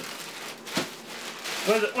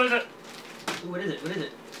 What is it? What is it? Ooh, what is it? What is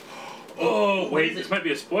it? Oh, What wait. is This it? might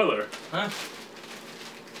be a spoiler. Huh?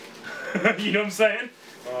 You know what I'm saying?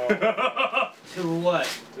 To what?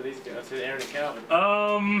 So these guys, to Aaron and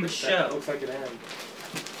Calvin. Which That show? looks like an M.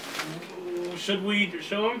 Should we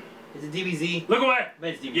show him? Is it DBZ? Look away. I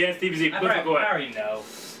bet it's DBZ. Yeah, it's DBZ. I Please look away. already know.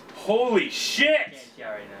 Holy shit! Yeah, I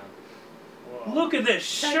already know. Whoa. Look at this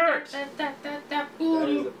shirt. That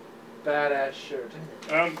is a badass shirt.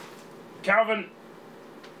 Calvin,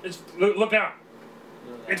 look now.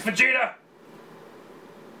 It's Vegeta.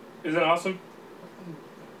 Isn't that awesome?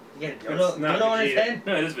 You got a No, dildo it's not dildo on his Vegeta. head?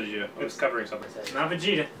 No, it is Vegeta. It was covering something. It's not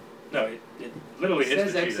Vegeta. No, it literally It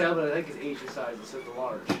is says Vegeta. XL, but I think it's Asian size instead of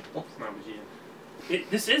large. It's not Vegeta.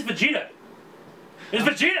 This is Vegeta. It's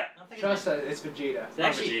Vegeta. Trust that, it's Vegeta. It's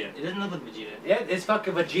actually, Vegeta. it doesn't look like Vegeta. Yeah, it's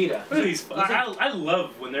fucking Vegeta. Look at these. I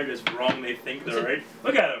love when they're just wrong. They think they're right.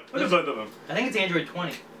 Look at them. Look at both of them. I think it's Android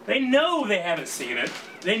 20. They know they haven't seen it.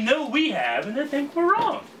 They know we have, and they think we're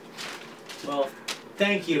wrong. Well,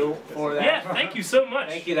 thank you for that. Yeah, thank you so much.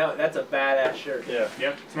 Thank you. That's a badass shirt. Yeah.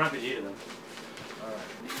 Yep. It's not Vegeta though.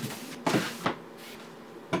 Alright.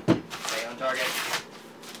 Stay on target.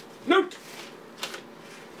 Note.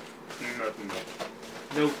 Nothing.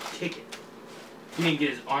 No ticket. He didn't get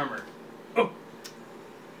his armor.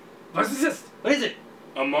 What's this? What is it?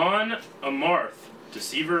 Amon Amarth,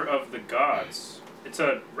 Deceiver of the Gods. It's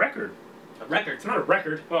a record. A record. It's not a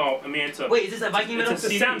record. Well, I mean, it's a. Wait, is this a Viking metal? It's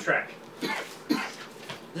It's a CD. soundtrack. Is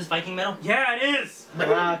this Viking metal? Yeah, it is.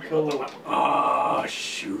 Ah, cool. Oh,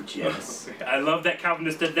 shoot, yes. I love that Calvin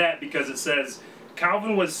just did that because it says,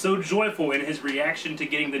 Calvin was so joyful in his reaction to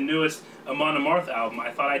getting the newest Amon Amarth album,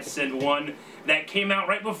 I thought I'd send one that came out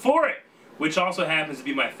right before it, which also happens to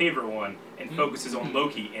be my favorite one and focuses on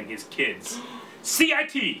Loki and his kids.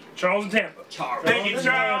 CIT, Charles and Tampa. Charles. Thank you, and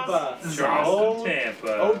Charles. Tampa. Charles and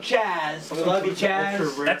Tampa. Oh, Chaz. We love you,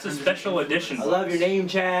 Chaz. That's a special edition. I love your name,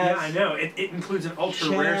 Chaz. Yeah, I know. It includes an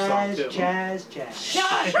ultra rare song too. Chaz.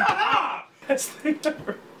 Shut up! Best thing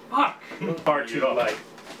ever. Fuck. Far too light.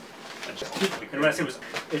 Unless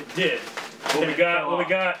it did. What we got? What we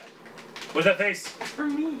got? What's that face? For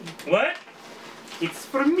me. What? It's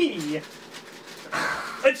for me.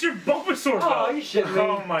 It's your Bulbasaur Oh, belt. you shouldn't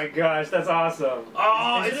Oh be. my gosh, that's awesome.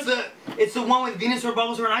 Oh, it's the one with Venusaur,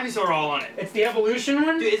 Bulbasaur, and Ivysaur all on it. It's the evolution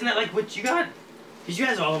one? Dude, isn't that like what you got? Because you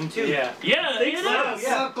guys have all of them too. Yeah, Yeah, it is.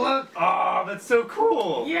 Yeah. Look. Oh, that's so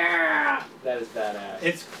cool. Yeah. that is badass.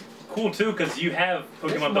 It's cool too because you have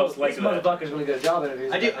Pokemon belts like this that. motherfucker's gonna get a job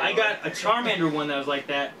interview. I do. I got a Charmander one that was like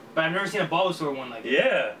that, but I've never seen a Bulbasaur one like that.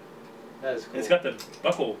 Yeah, That is cool. it's got the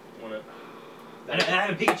buckle on it. And I have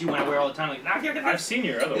a Pikachu one I wear all the time. Like, nah, get I've this. seen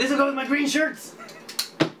your other This one. will go with my green shirts.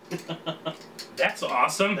 That's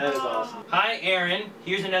awesome. That is awesome. Hi, Aaron.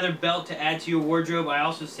 Here's another belt to add to your wardrobe. I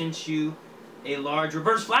also sent you a large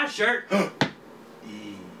Reverse Flash shirt.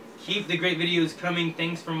 Keep the great videos coming.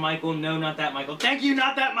 Thanks from Michael. No, not that Michael. Thank you,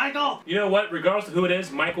 not that Michael. You know what? Regardless of who it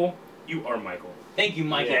is, Michael, you are Michael. Thank you,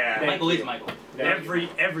 Michael. Yeah, Michael thank is you. Michael.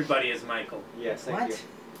 Thank Everybody is Michael. Yes, thank What? you.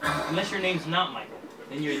 Unless your name's not Michael.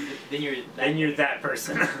 Then you're Then you're that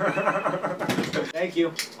person. Thank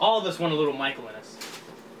you. All of us want a little Michael in us.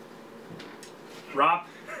 Rob,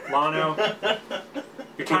 Lano,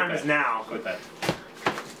 your time is now. With that.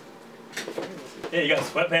 Yeah, you got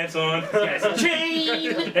sweatpants on. You got a chain.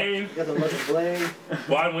 You got the lucky blade.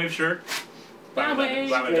 Blind Wave shirt. Blind Wave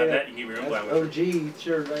got that. You can keep your own Blind Wave. OG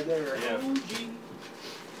shirt right there. Yeah. OG.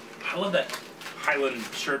 I love that Highland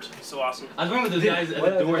shirt. It's so awesome. I was remember those guys at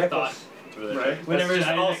the door thought. Right. Whenever That's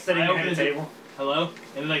just all sitting I behind opened the table. Hello?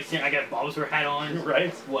 And like I got a Bulbasaur hat on.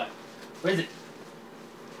 Right. What? What is it?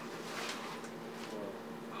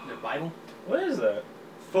 The Bible? What is that?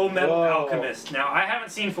 Full Metal Whoa. Alchemist. Now, I haven't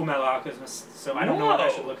seen Full Metal Alchemist, so I don't know whether I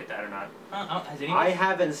should look at that or not. Has anyone? I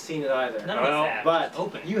haven't seen it either. None of Well, us have. but Just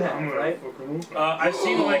open. you have, right? I've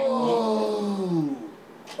seen like. Oh.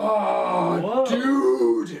 Oh,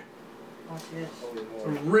 dude! What's this? A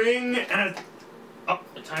ring and Oh,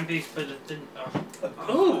 a timepiece, but it didn't.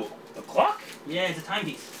 Ooh, a clock? Yeah, it's a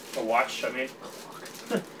timepiece. A watch, I mean.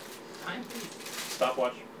 Timepiece.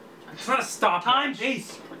 Stopwatch. it's not a stop.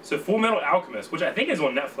 Timepiece. So Full Metal Alchemist, which I think is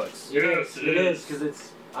on Netflix. Yes, it is, because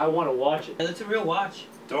it's. I want to watch it. Yeah, that's a real watch.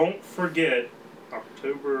 Don't forget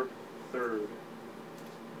October 3rd.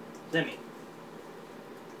 What's that mean?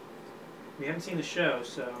 We haven't seen the show,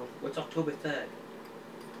 so. What's October 3rd?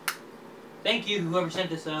 Thank you, whoever sent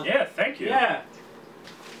this up. Yeah, thank you. Yeah.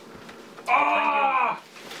 Ah!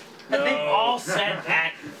 I think No. all said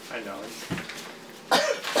that. I know.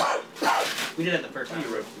 We did it the first time.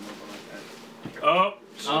 You wrote something like that. Oh,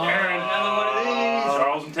 Oh, Aaron. another one of these.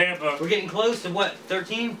 Charles in Tampa. We're getting close to what?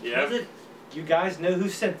 13? Yeah. Was it? You guys know who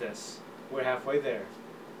sent this. We're halfway there.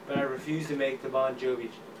 But I refuse to make the Bon Jovi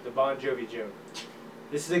joke.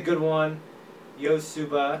 This is a good one. Yo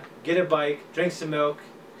Suba, get a bike, drink some milk,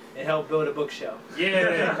 and help build a bookshelf.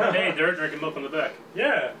 Yeah. Hey, they're drinking milk on the back.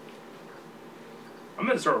 Yeah. I'm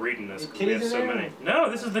gonna start reading this because we have Titties in so there? many. No,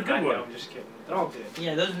 this is the I good know, one. I'm just kidding. They're all good.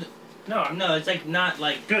 Yeah, those. No, I'm No, it's like not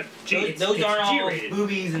like. good. G. Those aren't all G-rated.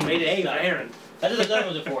 boobies and Rated A for stuff. Aaron. That's what the other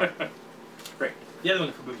ones are for. Great. The other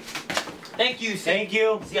ones are for boobies. Thank you, Thank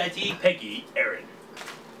you. CIT. Peggy, Aaron.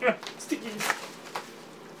 Sticky.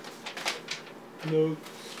 No.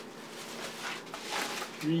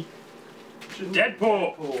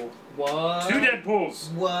 Deadpool. What? Two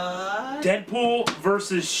Deadpools. What? Deadpool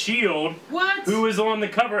versus Shield. What? Who is on the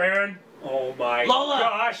cover, Aaron? Oh my Lola.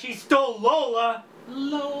 gosh, he stole Lola!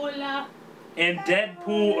 Lola. And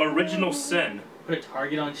Deadpool Original Sin. Put a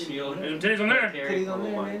target on Shield. And titties on there. Titties on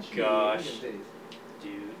there, Oh my man. gosh.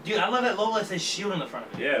 Dude. Dude, I love that Lola says Shield on the front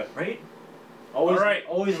of it. Yeah. Right? Always, All right.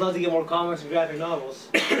 always love to get more comics and graphic novels.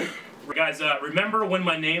 Guys, remember when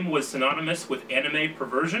my name was synonymous with anime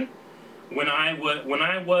perversion? When I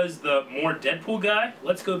was the more Deadpool guy?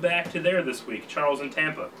 Let's go back to there this week. Charles in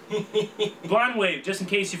Tampa. Blind Wave, just in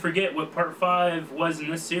case you forget what part 5 was in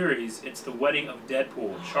this series, it's the wedding of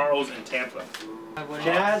Deadpool. Charles in Tampa.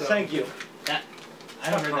 Jazz, thank you. I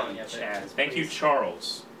haven't heard that one yet. but- Chaz, Thank you, please.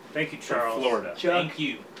 Charles. Thank you, From Charles. Florida. Chuck. Thank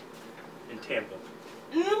you. In Tampa.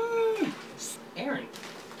 Aaron.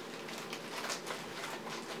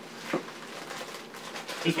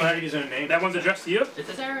 He can write his own name. That one's addressed to you? It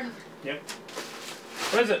says Aaron.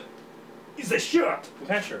 What is it? He's a shirt. What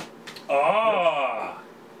kind of shirt? Oh!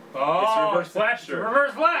 Oh, It's a reverse flash it's a shirt.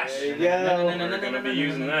 reverse flash. There you No, go. We're gonna be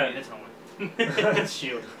using that. That's not one. That's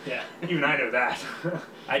Shield. Yeah. Even I know that.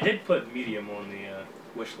 I did put medium on the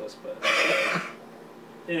wish list, but...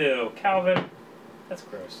 Ew, Calvin. That's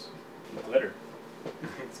gross. Glitter.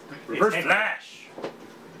 Reverse It's- flash!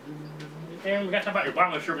 And we gotta talk about your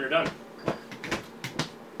bottom shirt when you're done.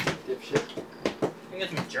 Dipshit. I got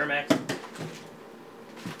some Germax.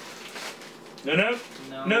 No?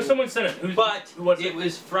 No. No, someone sent it. Who was it it?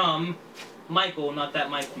 was from Michael, not that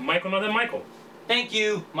Michael. Michael, not that Michael. Thank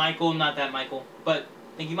you, Michael, not that Michael. But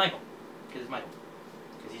thank you, Michael. Because it's Michael.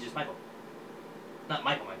 Because he's just Michael. Not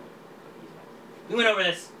Michael. He's Michael. We went over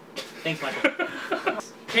this. Thanks, Michael.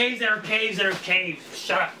 Caves that are caves that are caves.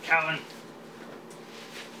 Shut up, Calvin.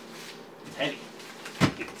 It's heavy.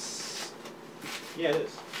 Yeah, it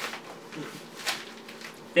is.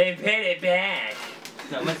 They paid it back.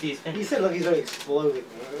 No, it must be his He pen. said, look, he's already exploding.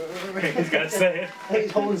 He's gotta say it.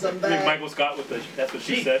 He's holding something I think back. Michael Scott with the. That's what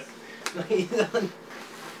she Gee. said.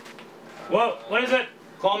 Whoa, what is it?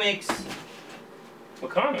 Comics.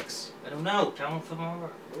 What comics? I don't know. Tell him something over.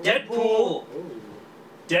 Deadpool.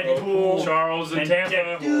 Deadpool. Charles and And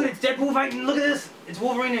Tampa. Dude, it's Deadpool fighting. Look at this. It's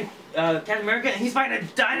Wolverine and Captain America, and he's fighting a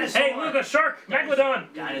dinosaur. Hey, look, a shark!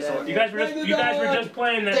 Megalodon! Dinosaur. You guys were just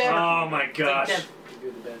playing that. Oh my gosh.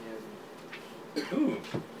 Ooh.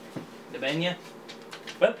 The Benya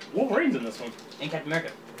But Wolverine's in this one. and Captain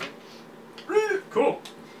America. Cool.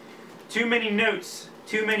 Too many notes.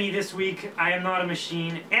 Too many this week. I am not a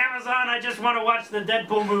machine. Amazon, I just want to watch the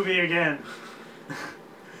Deadpool movie again.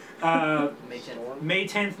 May 10th. May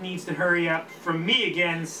 10th needs to hurry up. From me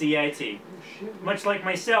again, CIT. Much like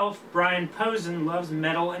myself, Brian Posen loves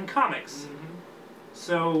metal and comics.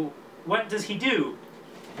 So, what does he do?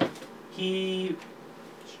 He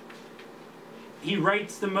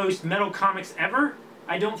writes the most metal comics ever.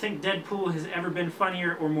 I don't think Deadpool has ever been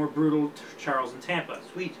funnier or more brutal to Charles in Tampa.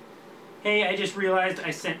 Sweet. Hey, I just realized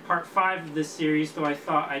I sent part 5 of this series, though I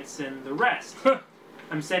thought I'd send the rest.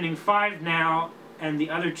 I'm sending 5 now, and the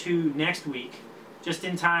other 2 next week. Just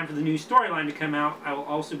in time for the new storyline to come out, I will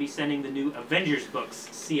also be sending the new Avengers books,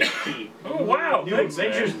 CFP. Oh, wow. New Thanks,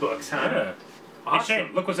 Avengers man. books, huh? Yeah. Awesome. Hey,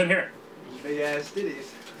 Shane, look what's in here. Big ass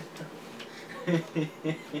titties.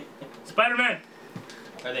 Spider-Man.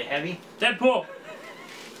 Are they heavy? Deadpool.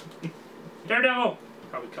 Daredevil.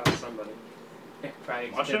 Probably caught somebody. Probably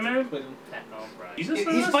Macho expensive Man? to put in that- oh, right. He's a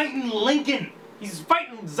He's fighting Lincoln. He's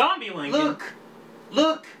fighting zombie Lincoln. Look.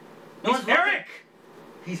 Look. No one's Eric. looking.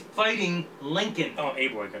 He's fighting Lincoln. Oh,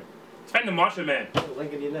 Abe Lincoln. He's fighting the Macho Man. What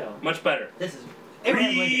Lincoln you know? Much better. This is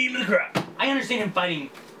Abraham Lincoln. Cream of the crop. I understand him fighting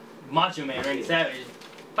Macho Man, Randy Savage.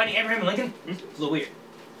 Fighting Abraham Lincoln? It's a little weird.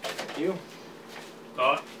 You?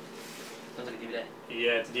 Oh, Sounds like a DVD.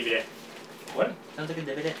 yeah, it's a DVD. What? Sounds like a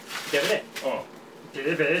DVD. DVD. Oh.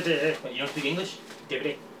 DVD. What, you don't speak English?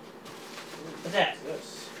 DVD. What's that?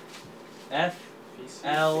 Yes. F PC,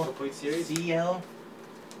 L complete series. C L.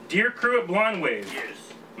 Dear crew at Blonde Wave. Yes.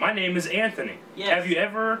 My name is Anthony. Yes. Have you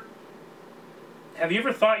ever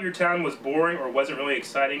thought your town was boring or wasn't really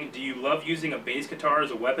exciting? Do you love using a bass guitar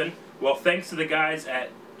as a weapon? Well, thanks to the guys at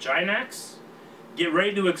Gynax, get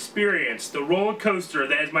ready to experience the roller coaster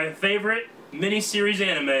that is my favorite miniseries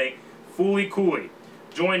anime, Fooly Cooly.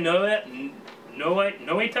 Join Noeta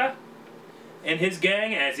and his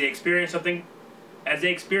gang as they experience something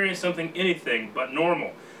anything but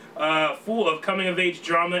normal. Full of coming-of-age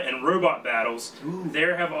drama and robot battles. Ooh.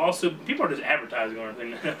 There have also... People are just advertising on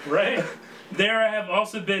everything, right? There have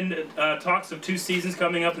also been talks of 2 seasons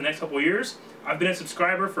coming up in the next couple of years. I've been a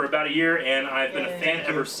subscriber for about a year, and I've been a fan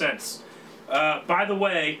ever since. By the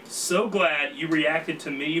way, so glad you reacted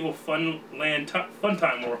to Medieval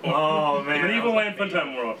Funtime World. Oh, man. Medieval Land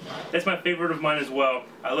Funtime World. That's my favorite of mine as well.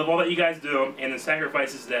 I love all that you guys do and the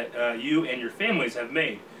sacrifices that you and your families have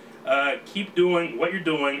made. Keep doing what you're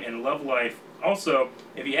doing and love life. Also,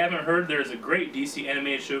 if you haven't heard, there's a great DC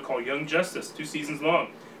animated show called Young Justice, 2 seasons long.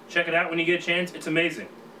 Check it out when you get a chance. It's amazing.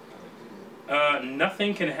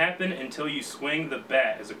 Nothing can happen until you swing the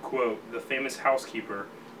bat, is a quote. The famous housekeeper,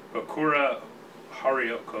 Okura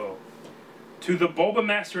Harioko. To the Bulba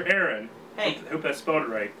Master Aaron, Hey. hope I spelled it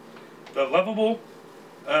right, the lovable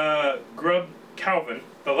Grub Calvin,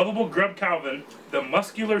 the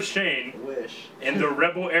muscular Shane, Wish. and the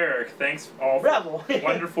rebel Eric. Thanks all for Rebel.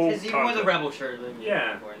 wonderful Because you wore the content. rebel shirt than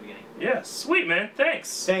Yeah. before in the beginning. Yeah, sweet man,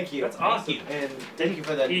 thanks. Thank you. That's Thank awesome. you. And thank you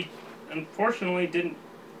for that. He unfortunately didn't.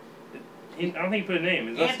 I don't think he put a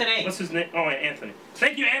name. Anthony. What's his name? Oh, yeah, Anthony.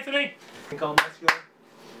 Thank you, Anthony. Call muscular.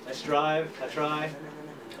 I strive. I try.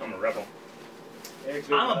 I'm a rebel. Eric's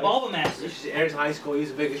I'm a Bulba Master. This is Eric's high school. He's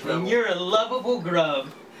the biggest rebel. And you're a lovable grub.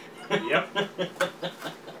 Yep.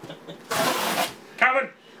 Calvin,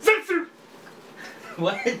 Zipster.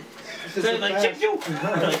 What? This is So so like, fast. chip you! Like,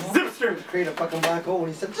 Zipster. create a fucking black hole, and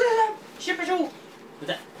he said, Shipper shoe! What's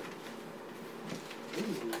that?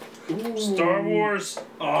 Ooh. Star Wars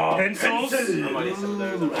pencils. I might need some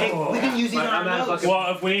of those. Hey, we can use these But on I'm our not notes. fucking-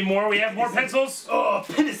 Well, if we need more, we have more pencils. Oh,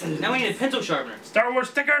 penicillin. Now we need a pencil sharpener. Star Wars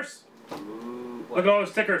stickers. Look at all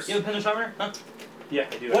those stickers. You have a pencil sharpener? Huh? Yeah,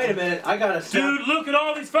 I do. Wait a minute, I got a Dude, look at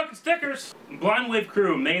all these fucking stickers. Blind Wave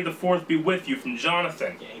Crew, May the 4th be with you from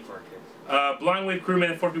Jonathan. Yeah, ain't for our kids. Blind Wave Crew, May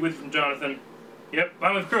the 4th be with you from Jonathan. Yep,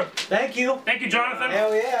 Blind Wave Crew. Thank you. Thank you, Jonathan.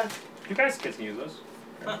 Hell yeah. You guys can use those.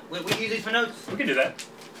 Huh, we use these for notes. We can do that.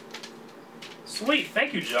 Sweet,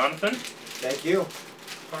 thank you, Jonathan. Thank you.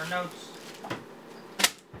 For our notes.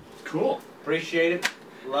 Cool. Appreciate it.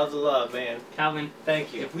 Love the love, man. Calvin,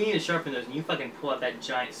 Thank you. if we need to sharpen those and you fucking pull out that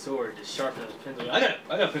giant sword to sharpen those pencils, I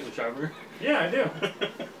got a pencil sharpener. Yeah, I do.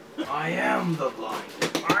 I am the blind.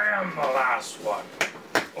 I am the last one.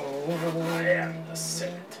 Oh, I am the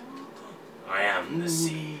Senate. I am the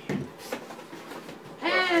sea.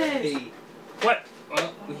 Hey! What?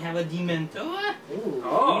 Well, we have a Dementor. Ooh.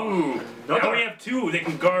 Oh, now another. we have 2. They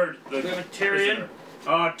can guard the. We have a prisoner.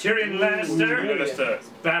 Tyrion Lannister. Look at this,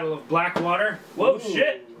 Battle of Blackwater. Whoa, Ooh.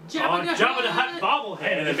 shit. Jabba the Jabba the Hutt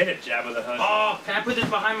Hey, in a bobblehead. minute, Jabba the Hutt. Oh, can I put this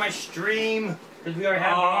behind my stream? Because we already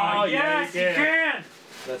have Oh, yeah, yes, you you can. can.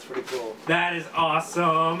 That's pretty cool. That is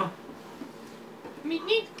awesome.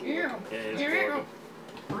 Yeah, it's adorable.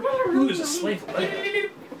 Ooh, there's a slave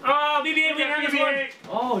leg. Oh, BB-8, we have this one.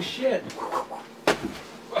 Oh shit.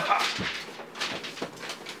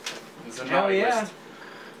 It's a Hell naughty yeah. list.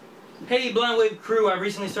 Hey, Blind Wave crew, I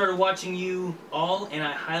recently started watching you all, and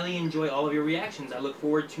I highly enjoy all of your reactions. I look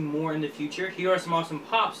forward to more in the future. Here are some awesome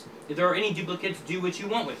pops. If there are any duplicates, do what you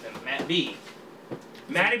want with them. Matt B.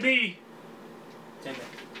 Matty B. Same thing.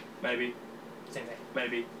 Matty B. Same thing. Matty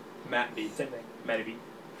B. Matt B. Same thing. Matty B.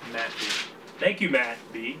 Matt B. Thank you, Matt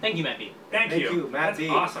B. Thank you, Matt B. Thank you. Matt That's B.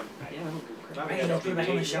 awesome. Yeah, Right, let's go back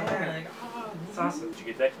on the show. Yeah. That's awesome. Did you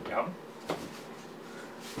get that from Calvin?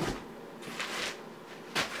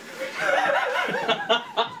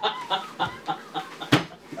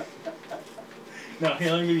 No,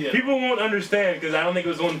 here, let me give you that. People won't understand because I don't think it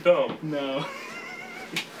was on film. No.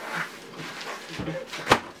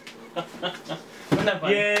 Wasn't that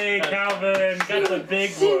funny? Yay, Calvin! Got the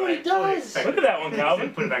big See what boy. he does. Look at that one,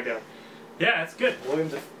 Calvin. Put it back down. Yeah, that's good.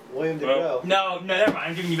 William Well, DeGrow. No, never mind.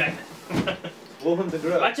 I'm giving you back that. William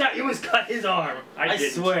DeGrow. Watch out, you almost cut his arm. I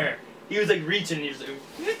didn't. swear. He was like reaching and he was like,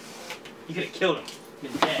 you could have killed him.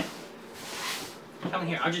 Been dead. Come in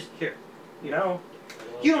here, I'll just, here. No.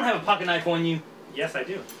 You don't have a pocket knife on you. Yes, I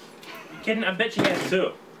do. You kidding? I bet you has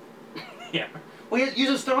too. Yeah. Well, use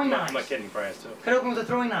those throwing knives. I'm not kidding, you probably has too. Cut open with the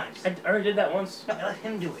throwing knives. I already did that once. No, let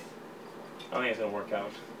him do it. I don't think it's gonna work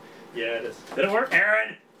out. Yeah, it is. Did it work?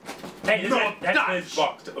 Aaron! Hey, No, that's Dutch. his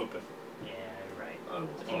box to open. Yeah, right. Oh,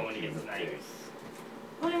 Oh, when he gets the knife.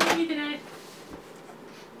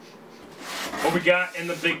 What we got in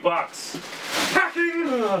the big box? Packing!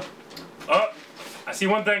 Oh, I see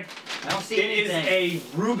one thing. I don't see It is anything.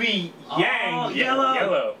 a ruby Oh, yang. yellow.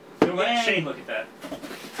 Yellow. Don't let Yang. Shane look at that.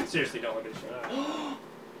 Seriously, don't look at Shane.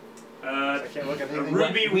 I can't look at a anything.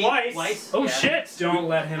 ruby Weiss. Weiss. Oh Yeah. shit! Don't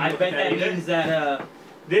let him I look bet at that that either. means that,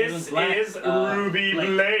 This Black, is Ruby Blake.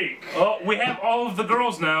 Blake. Oh, we have all of the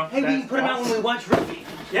girls now. hey, we can That's put him out when we awesome. watch Ruby.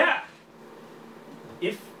 Yeah.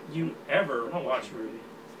 If you ever watch Ruby.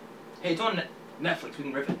 Hey, it's on Netflix. We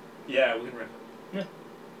can rip it. Yeah, we can rip it.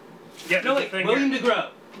 Yeah, No, there's a wait, thing William here. DeGrow.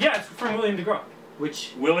 Yeah, it's from William DeGraw.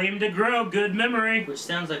 Which William DeGrow, good memory.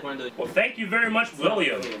 sounds like one of those. Well, thank you very much,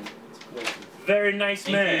 William. It's William. Very nice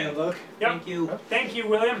Thank man. Look. Yep. Thank you. Thank you,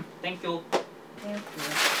 William. Thank you.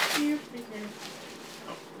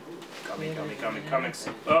 Coming, comics.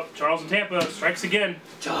 Oh, Charles in Tampa strikes again.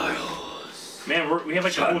 Charles. Man, we have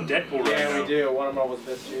like a whole Deadpool right Yeah, now. we do. One of Marvel's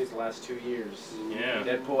best series the last 2 years. Yeah.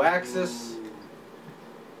 Deadpool Axis.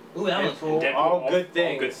 Ooh, that was Deadpool. Deadpool, all good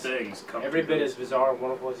things. All good things. Come Every to bit good. as bizarre and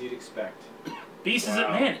wonderful as you'd expect. Beast is it,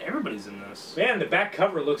 Wow. man. Everybody's in this. Man, the back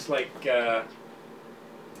cover looks like Mad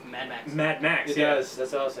Max. Mad Max. It yeah. does.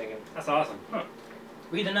 That's what I was thinking. That's awesome.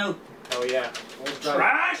 Read the note. Oh yeah.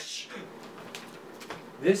 Trash!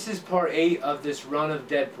 This is part 8 of this run of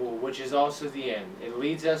Deadpool, which is also the end. It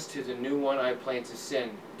leads us to the new one I plan to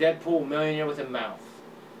send. Deadpool Millionaire with a Mouth.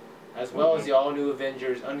 As well as the all-new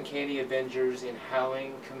Avengers, Uncanny Avengers, and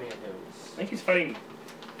Howling Commandos. I think he's fighting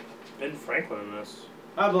Ben Franklin in this.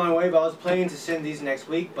 Hi Blind Wave, I was planning to send these next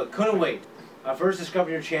week, but couldn't wait. I first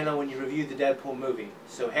discovered your channel when you reviewed the Deadpool movie.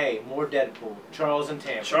 So hey, more Deadpool. Charles in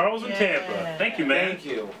Tampa. Charles in Tampa. Yeah. Thank you, man. Thank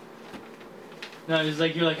you. No, it's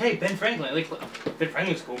like you're like, hey, Ben Franklin. Like, Ben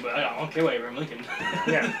Franklin's cool, but I don't care what Abraham Lincoln.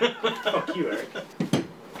 Yeah. Fuck you, Eric.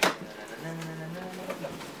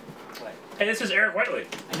 What? Hey, this is Eric Whiteley.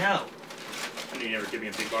 I know. I knew you never give me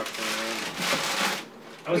a big box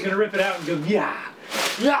for I was gonna rip it out and go, yeah!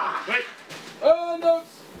 Yeah! Wait. Oh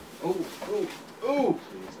no! Ooh. Ooh!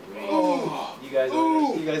 Oh. You guys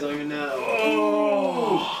don't even know.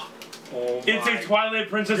 Oh. Oh It's a Twilight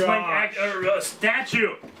Princess like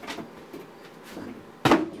statue. Oh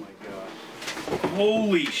my god.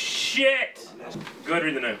 Holy shit. Go ahead,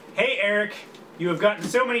 read the note. Hey Eric, you have gotten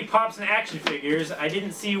so many pops and action figures, I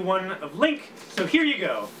didn't see one of Link, so here you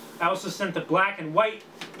go. I also sent the black and white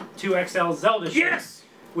 2XL Zelda shirt, Yes!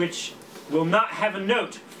 which will not have a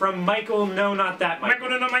note from Michael, no, not that Michael.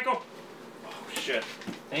 Michael, no, Michael. Oh, shit.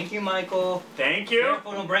 Thank you, Michael. Thank you.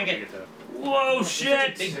 Careful, don't break it. Whoa, It's such a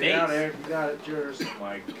shit. big Check it out, base. Eric. You got it. It's yours. Oh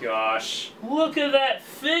my gosh. Look at that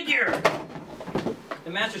figure. The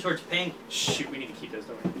Master Sword's pink. Shoot, we need to keep those,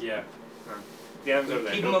 don't we? Yeah. Yeah, I'm over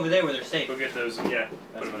there. Keep them over there where they're safe. Go get those. Yeah.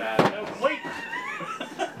 That's Put 'em in bad. there. No, wait.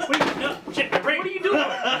 Wait, no. Shit, what are you doing?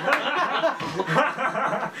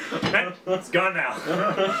 It's gone now.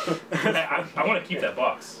 I want to keep that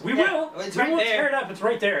box. We Yeah, will. it's We right won't there. tear it up. It's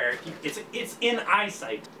right there, Eric. It's in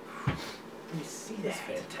eyesight. Let me see That's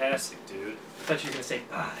that. fantastic, dude. I thought you were gonna say,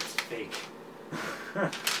 it's fake.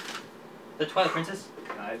 The Twilight Princess?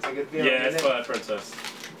 It's a good feeling. Yeah, isn't it's it? Twilight Princess.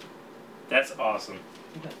 That's awesome.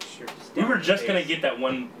 We were just gonna get that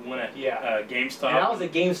one at GameStop. And I was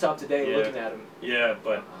at GameStop today looking at them. Yeah,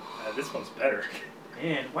 but this one's better.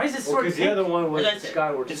 Man, why is this sword pink? Because the other one was That's it.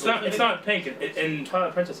 Skyward It's Sword. not pink. In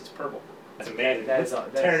Twilight Princess, it's purple. That's amazing. That's- Let's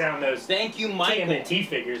that's- tear down those Thank you, Michael. TNT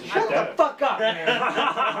figures and Shut shut the that up. fuck up, man.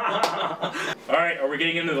 All right, are we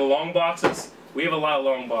getting into the long boxes? We have a lot of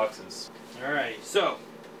long boxes. Alright, so.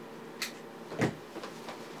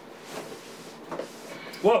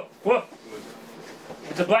 Whoa, whoa!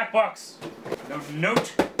 It's a black box. No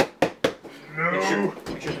note. No. Make sure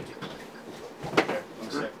Okay, one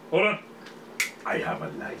sec. Hold on. I have a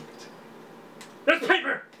light. There's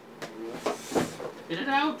paper. Get it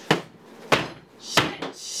out.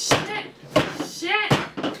 Shit! Shit! Shit!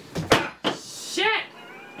 Shit!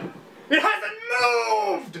 It hasn't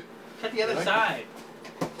moved. Cut the other side.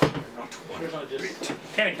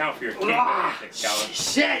 Can't account for your tape, Calvin.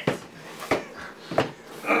 Shit!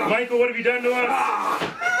 Michael, what have you done to us?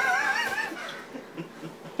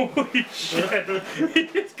 Holy shit! He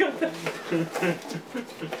just got that.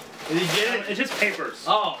 Did you get it? It's just papers.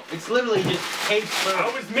 Oh, it's literally just tape.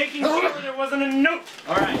 I was making sure there wasn't a note.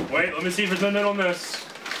 Alright. Wait, let me see if there's a note on this.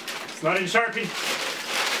 It's not in Sharpie.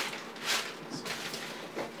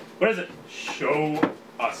 What is it? Show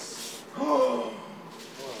us.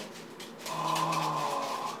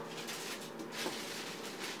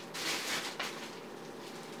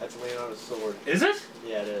 That's Leonardo's sword. Is it?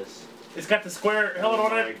 Yeah, it is. It's got the square hilt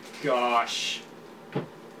on it. Gosh.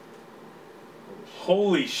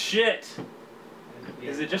 Holy shit!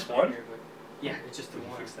 Is it just one? Yeah, it's just the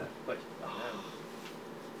one. Fix that. But Oh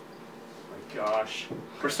my gosh.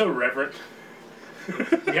 We're so reverent.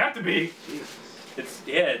 We have to be.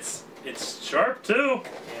 It's sharp too.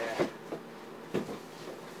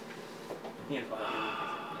 yeah.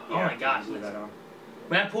 Oh my gosh. Leave that on.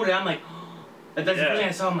 When I pulled it out, I'm like, that's the Yeah. first thing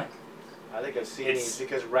I saw. I'm like, I think I've seen It's- these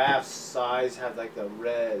because Raph's size have like the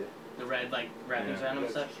red. the red like wrappings Yeah. around them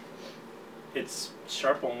and stuff. It's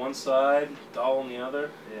sharp on one side, dull on the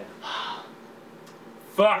other. Yeah.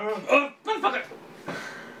 Fuck! Oh, motherfucker!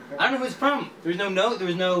 I don't know who it's from. There was no note. There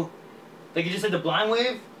was no. Like you just said, the blind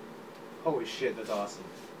wave. Holy shit, that's awesome.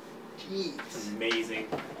 Jeez. It's amazing.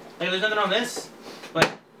 Like there's nothing on this,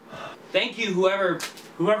 but thank you whoever.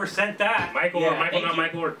 Whoever sent that. Michael, Yeah, or Michael, thank not you.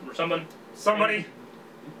 Michael, or somebody. Somebody.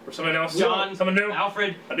 Or someone else. John. Someone new.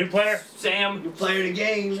 Alfred. A new player. Sam. You're playing a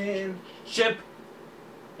game, man. Chip.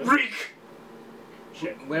 Reek!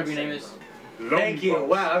 Shit. Whatever your name is. Thank you.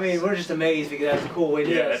 Wow, I mean, we're just amazed because that's a cool way to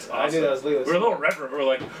do Yeah, this. that's awesome. I knew that was Leo's. We're a little reverent. We're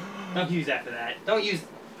like, Don't use after that. Don't use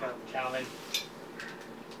Calvin.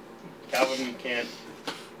 Calvin can't.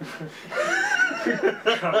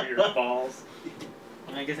 Cover your balls.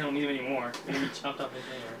 I guess I don't need him anymore. Maybe he chopped off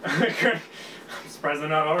his hair. I'm surprised they're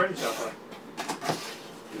not already chopped off.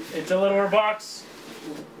 It's a littler box.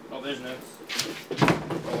 Oh, there's notes.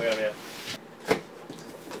 Oh, we have it.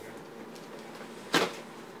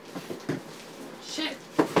 Shit.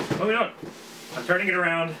 What are we doing? I'm turning it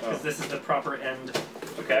around because Oh. this is the proper end.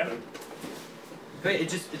 Okay. Wait, it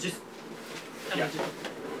just. Yeah.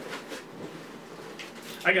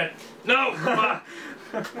 I got it. No! Fuck!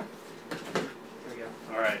 There we go.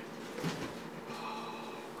 Alright.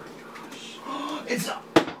 It's.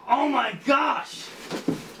 Oh my gosh!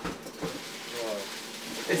 Whoa.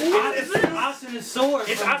 It's Asuna's sword.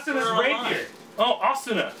 It's from Asuna's Sword Online. rapier. Oh,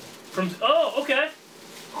 Asuna. From. Oh, okay.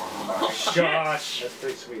 Oh, shit. gosh. That's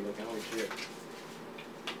pretty sweet looking. Holy shit.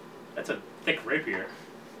 That's a thick rapier.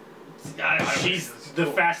 She's the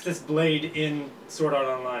fastest blade in Sword Art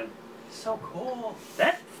Online. So cool.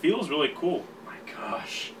 That feels really cool. My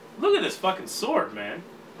gosh. Look at this fucking sword, man.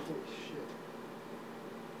 Holy shit.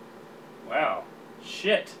 Wow.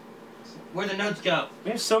 Shit. Where'd the notes go?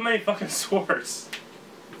 We have so many fucking swords.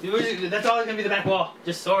 Dude, that's always gonna be the back wall.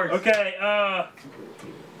 Just swords. Okay,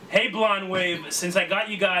 hey Blonde Wave, since I got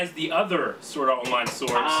you guys the other Sword Art Online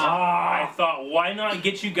swords, I thought why not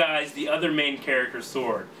get you guys the other main character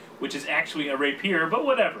sword, which is actually a rapier, but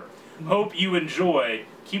whatever. Hope you enjoy.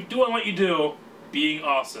 Keep doing what you do. Being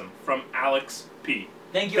awesome. From Alex P.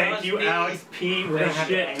 Thank you, Thank you, P. Alex P. We're gonna have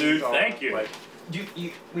to Shit, hang dude. these all Thank up, you. like-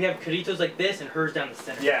 We have Caritos like this and hers down the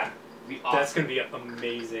center. Yeah, Be awesome. that's gonna be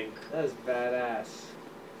amazing. That is badass.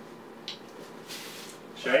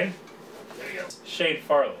 Shane? There you go. Shane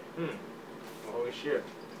Farley. Holy shit.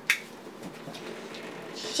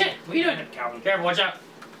 Shit! What are you doing? Calvin. Careful, watch out.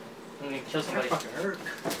 I'm gonna kill somebody. Fucking hurt.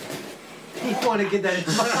 You want to get that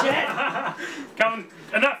into my Calvin,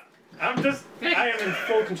 enough! I'm just. I am in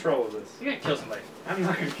full control of this. You're gonna kill somebody. I'm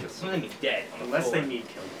not gonna kill Someone's someone gonna be dead. On the unless they floor. need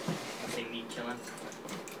killing. Unless they need killing.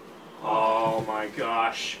 Oh my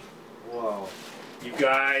gosh. Whoa. You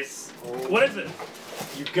guys. Oh. What is it?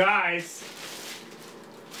 You guys.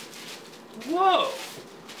 Whoa.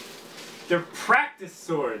 They're practice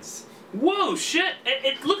swords. Whoa, shit.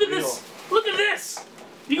 Look at this. Look at this.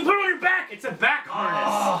 You can put it on your back. It's a back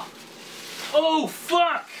harness. Oh,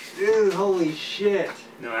 fuck. Dude, holy shit.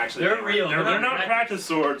 No, actually. They're real. They're not practice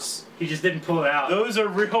swords. He just didn't pull it out. Those are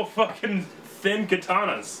real fucking thin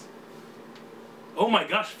katanas. Oh my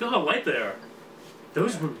gosh, feel how light they are.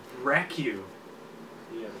 Those would wreck you.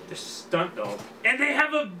 Yeah. The stunt dog. And they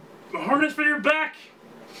have a harness for your back.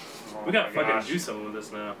 Oh We gotta my fucking gosh. do something with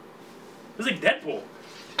this now. It's like Deadpool.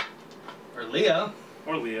 Or Leo.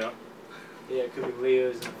 Or Leo. Yeah, it could be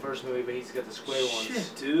Leo's in the first movie, but he's got the square ones.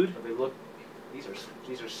 Shit, dude. But they look, these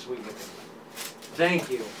are sweet looking. Thank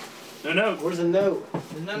you. No. Where's the note?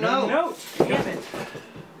 No. No. Damn it.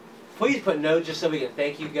 Please put note just so we can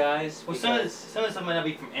thank you guys. Well, some of the stuff might not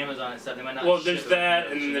be from Amazon and stuff. They might not. Well, ship there's it that,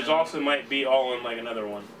 from and those, there's you know? also might be all in like another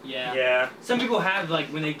one. Yeah. Yeah. Some people have like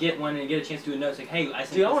when they get one and get a chance to do a note, it's like, hey, I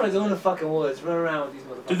sent Dude, I this want to to go in you. the fucking woods, run around with these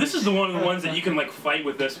motherfuckers. Dude, this is the one of the ones that you can like fight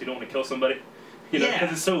with this if you don't want to kill somebody. You know, Yeah.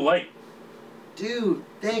 because it's so light. Dude,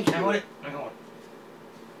 thank you. I want it. Hang on.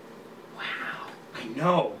 Wow. I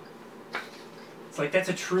know. It's like that's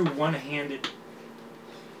a true one-handed.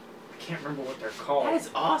 I can't remember what they're called. That is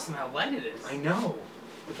awesome how light it is. I know.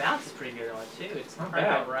 The bounce is pretty good on it too. It's not right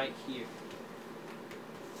bad. about right here.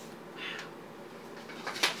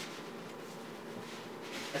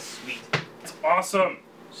 That's sweet. It's awesome.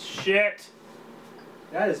 Shit.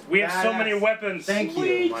 That is We have so badass. many weapons. Thank Oh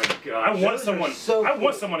you. my I gosh. want Those are someone. so I cool.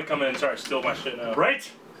 want someone to come in and try to steal my shit now. Right?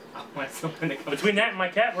 I want something to come. Between that and my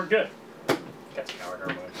cat, we're good. Cat's a coward,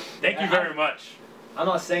 never mind. Thank you very much. I'm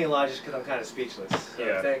not saying a lot just because I'm kind of speechless. So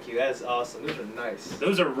Yeah. Thank you. That is awesome. Those are nice.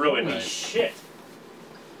 Those are really Holy nice. shit.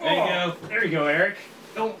 There you Oh, go. There you go, Eric.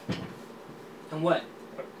 And what?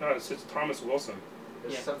 No, it's Thomas Wilson.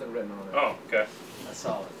 There's Yeah. something written on it. Oh, okay. I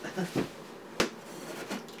saw it.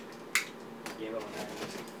 Gave up on that.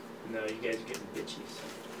 No, you guys are getting bitchy.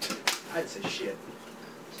 So. I'd say shit.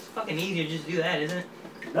 It's fucking easier to just do that, isn't it?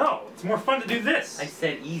 No, it's more fun to do this. I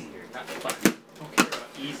said easier, not fun. don't care about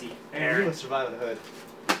easy. Man, you Eric. would survive the hood.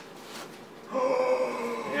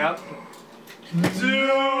 Yep.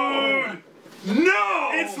 Dude! No!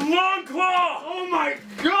 It's Long Claw! Oh my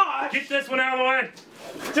god! Get this one out of the way.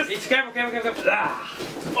 It's careful. Ah.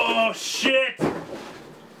 Oh shit!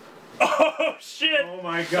 Oh shit! Oh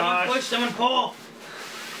my Someone gosh! push, someone pull.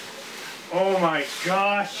 Oh my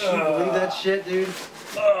gosh! Can you believe that shit, dude?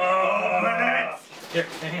 Here.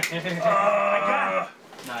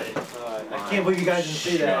 Not it. I can't believe you guys didn't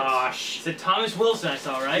see that. Gosh! It's a Thomas Wilson I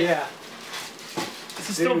saw, right? Yeah. This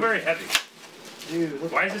is still Dude. very heavy. Dude,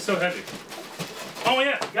 look. Why is it so heavy? Oh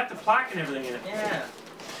yeah, You got the plaque and everything in it. Yeah.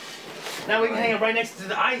 Now we can hang it right next to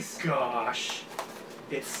the ice. Gosh.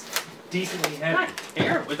 It's decently Not heavy.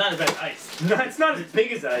 terrible. It's not as bad as ice. No, it's not as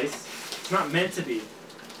big as ice. It's not meant to be.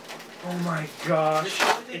 Oh my gosh.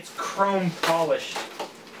 It's chrome polished.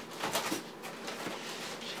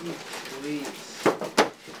 Jeez, please.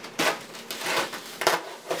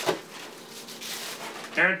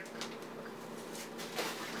 Aaron.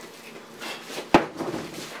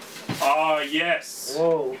 Oh yes.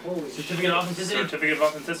 Whoa, holy Certificate of authenticity. Certificate of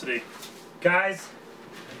authenticity. Guys,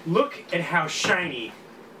 look at how shiny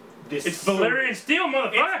this It's Valerian steel,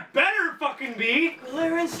 motherfucker. It better fucking be!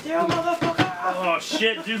 Valerian steel, motherfucker. Oh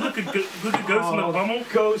shit, dude! Look at Ghost in the Pummel.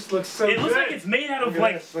 Ghost looks so It looks good. like it's made out of Look at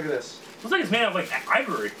like. this. Look at this. Looks like it's made out of like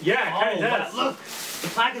ivory. Yeah, it Oh, kind of wow, does. look. The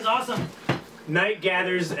plaque is awesome. Night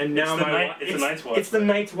gathers and now It's the my night- wa- it's the Night's Watch. It's the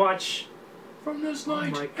Night's Watch. From this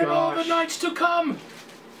night my and all the gosh. nights to come.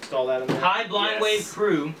 Install that in there. High blind Yes. wave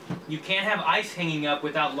crew. You can't have ice hanging up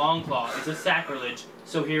without long claw. It's a sacrilege.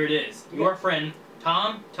 So here it is. Your friend,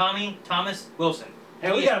 Thomas Wilson.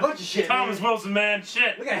 Hey, we got a bunch of shit. Thomas man. Wilson, man,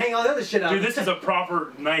 shit. We gotta hang all the other shit out. Dude, this is a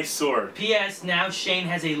proper nice sword. P.S. Now Shane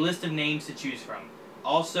has a list of names to choose from.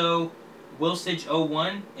 Also,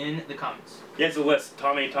 Wilsage01 in the comments. Yeah, it's a list.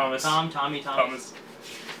 Tommy, Thomas. Tommy. Thomas.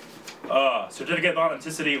 Certificate of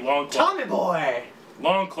authenticity, Long Claw. Tommy boy.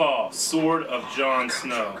 Long Claw, Sword of Jon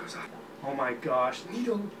Snow. Oh my gosh.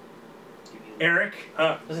 Eric,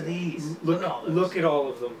 Huh? Look at these. look, at all those. look at all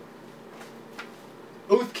of them.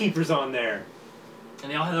 Oathkeeper's on there.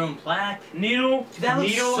 And they all have their own plaque. Needle. Dude, that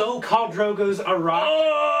looks Needle, so cool. Khal Drogo's a rock.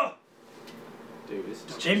 Oh! Dude, this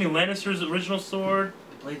is Jamie Lannister's original sword.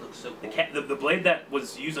 The blade looks so cool. The blade that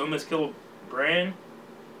was used to almost kill Bran.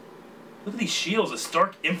 Look at these shields, a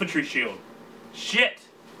Stark infantry shield. Shit.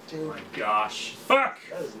 Oh Dude, my gosh. Fuck.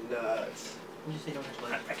 that is nuts. You just say don't touch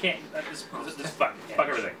blade. I can't. Just fuck. Fuck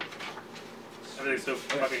everything. Everything's so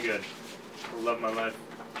fucking good. I love my life.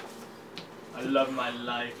 I love my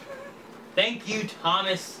life. Thank you,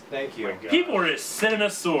 Thomas. Thank you. People were just sending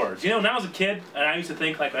us swords. You know, when I was a kid, and I used to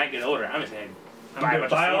think, like, when I get older, I'm just going I'm gonna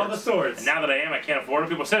buy all the swords. And now that I am, I can't afford them.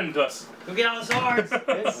 People send them to us. Go get all the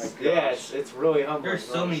swords. It's really humbling. There's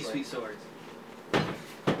so many honestly. sweet swords.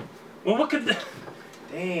 Well, what could...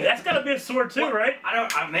 Damn. That's gotta be a sword too, What? right? I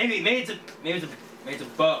don't. maybe it's a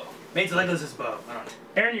bow. Maybe it's Legolas's bow. I don't know.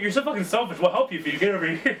 Aaron, you're so fucking selfish. We'll help you if you get over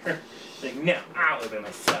here. Like, no, I'll live it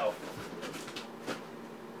myself.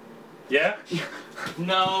 Yeah?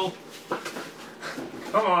 No.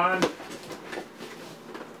 Come on.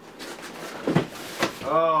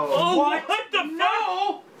 Oh. What the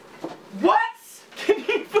No! fuck? What? Can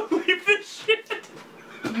you believe this shit?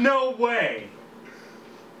 No way.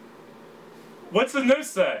 What's the note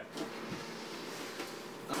say?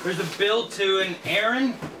 There's a bill to an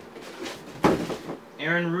Aaron.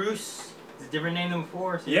 Aaron Roos. It's a different name than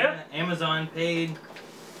before. So Yeah. Amazon paid.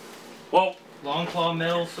 Well, Longclaw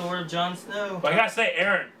metal sword of Jon Snow. I gotta say,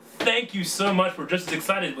 Aaron, thank you so much for just as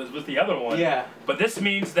excited with the other one. Yeah. But this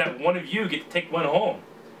means that one of you get to take one home.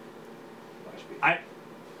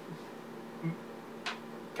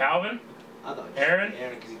 Calvin? I thought Aaron?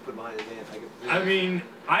 Aaron, because he put behind his hand. I mean,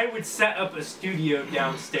 I would set up a studio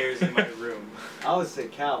downstairs in my room. I would say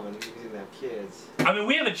Calvin because he didn't have kids. I mean,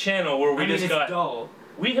 we have a channel where we I mean, just it's got... dull.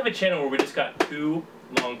 We have a channel where we just got 2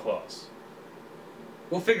 long claws.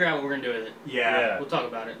 We'll figure out what we're gonna do with it. Yeah. We'll talk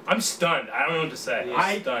about it. I'm stunned. I don't know what to say. Yeah.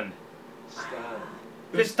 I'm stunned. Stop.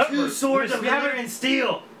 It was stunt Two version. swords It of was- leather and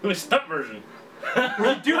steel. It was stunt version.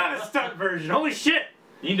 We do have a stunt version. Holy shit!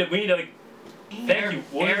 We need to like... Thank you.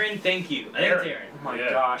 What is- Aaron, thank you. I think it's Aaron. Oh my Yeah.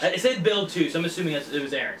 gosh. It said build too, so I'm assuming it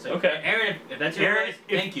was Aaron. So Okay. Aaron, if that's your Aaron, voice,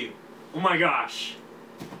 if- thank you. Oh my gosh.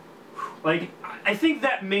 Like, I think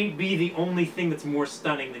that may be the only thing that's more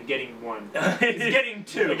stunning than getting one. It's getting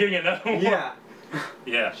 2. We're getting another one. Yeah.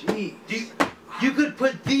 Yeah. Gee. You could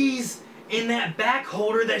put these in that back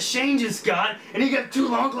holder that Shane just got, and you got 2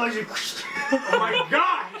 long claws. Oh my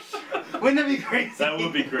gosh! Wouldn't that be crazy? That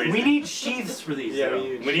would be crazy. We need sheaths for these. Yeah, though.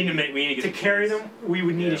 we We need to make. We need to To get carry these. them, we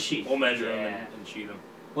would need Yeah. a sheath. We'll measure them Yeah. and sheet them.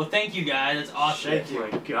 Well, thank you guys. That's awesome. Thank you.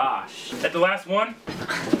 Oh my gosh. At the last one,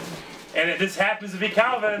 and this happens to be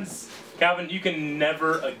Calvin's. Calvin, you can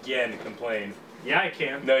never again complain. Yeah, I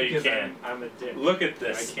can. No, you because can't. I'm a dick. Look at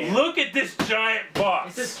this. I can't. Look at this giant It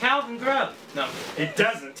box. says Calvin Grubb. No. It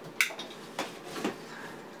doesn't.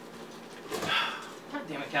 God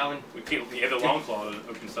damn it, Calvin. We have the long claw to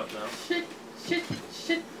open stuff now. Shit, shit,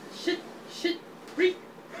 shit, shit, shit, freak.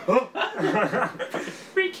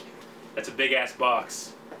 Freak. That's a big ass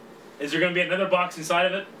box. Is there gonna be another box inside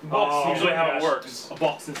of it? Box. That's usually my how it gosh. works. A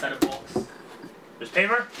box inside a box. There's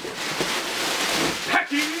paper.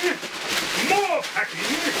 Packing. More packing.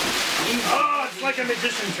 Oh, it's like a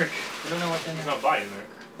magician trick. I don't know what's in There's there. no body in there.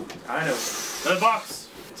 I know. Another box.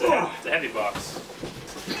 It's a heavy box.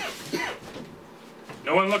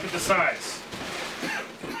 No one look at the size.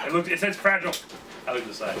 It says fragile. I look at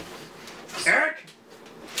the side. Eric?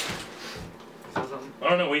 I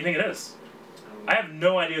don't know. What do you think it is? I have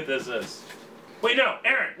no idea what this is. Wait, no.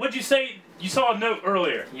 Aaron, what'd you say? You saw a note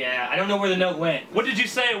earlier. Yeah, I don't know where the note went. What did you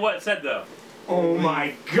say what it said, though? Oh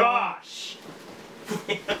my gosh!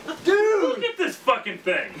 Look Dude! at this fucking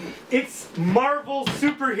thing. It's Marvel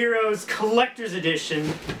Superheroes Collector's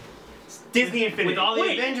Edition. It's Disney Infinity. With all the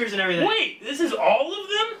Wait. Avengers and everything. Wait, this is all of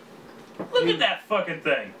them? Look at that fucking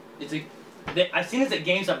thing. It's I've seen this at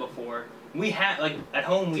GameStop before. We have, like, at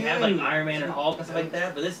home, we have, like, Dude. Iron Man and Hulk and stuff like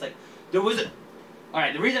that, but this, like, there was a...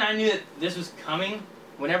 Alright, the reason I knew that this was coming,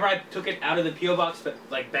 whenever I took it out of the P.O. Box,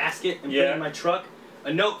 like, basket and put it Yeah. in my truck,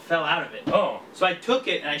 a note fell out of it. Oh. So I took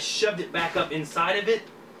it and I shoved it back up inside of it,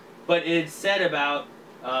 but it said about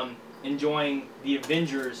enjoying the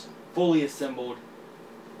Avengers fully assembled.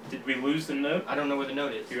 Did we lose the note? I don't know where the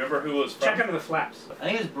note is. Do you remember who it was from? Check under the flaps. I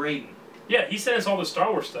think it was Braden. Yeah, he sent us all the Star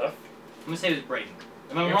Wars stuff. I'm gonna say it was Braden.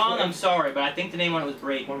 If I'm Yeah, wrong, Braden. I'm sorry, but I think the name on it was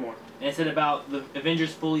Braden. One more. And it said about the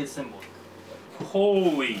Avengers fully assembled.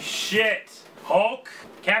 Holy shit. Hulk,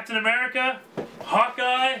 Captain America,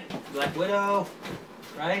 Hawkeye. Black Widow,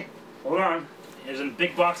 right? Hold on. There's a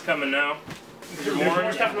big box coming now. There's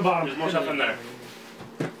more stuff in the bottom. There's more stuff in there.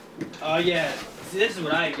 Oh yeah. See, this is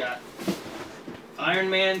what I got. Iron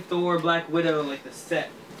Man, Thor, Black Widow, like the set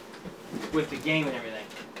with the game and everything.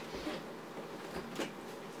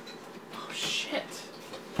 Oh shit.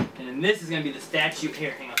 And then this is gonna be the statue.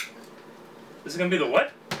 Here, hang on. This is gonna be the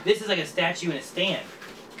what? This is like a statue in a stand.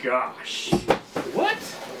 Gosh. What?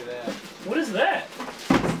 Look at that. What is that?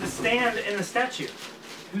 It's the stand and the statue.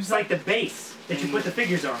 Who's like the base that you put the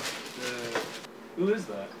figures on? Who is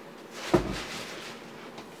that?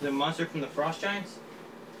 The monster from the Frost Giants?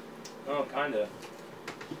 Oh, kinda.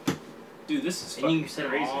 Dude, this is And fucking you can set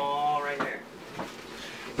crazy. them all right there.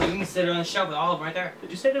 You can sit it on the shelf with all of them right there. Did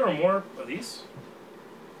you say there were more of these?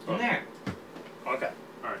 In there, Okay.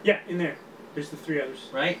 Yeah, in there. There's the 3 others.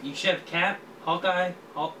 right? You should have Cap, Hawkeye,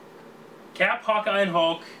 Hulk. Cap, Hawkeye, and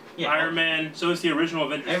Hulk. Yeah, Iron Hulk. Man. So it's the original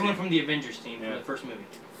Avengers. Everyone team. from the Avengers team from Yeah. the first movie.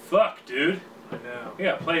 Fuck, dude. I know. You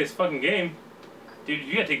gotta play this fucking game. Dude,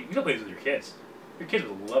 you gotta play this with your kids. Your kids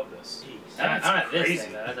would love this. I don't have crazy. this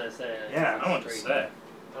thing though. That's what I said. Yeah, I don't know what to say.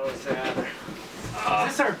 I don't say either.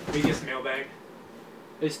 Is this our biggest mailbag?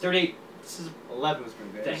 It's 38. This is 11 was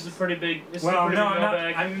pretty good. this is a pretty big. This Well, is a pretty no, big I'm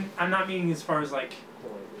not. mailbag. I'm not meaning as far as like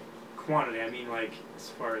quantity. I mean like as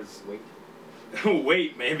far as Wait.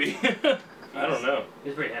 Wait, maybe. I don't know.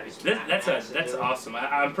 It's very heavy. That's awesome.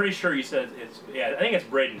 I'm pretty sure you said it's. Yeah, I think it's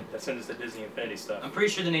Braden that sent us the Disney Infinity stuff. I'm pretty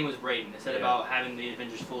sure the name was Braden. It said Yeah. about having the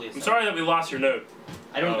Avengers fully I'm assembled. sorry that we lost your note.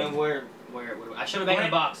 I don't Um, know where I shoved it back in the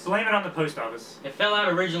box. Blame it on the post office. It fell out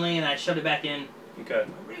originally, and I shoved it back in. Okay.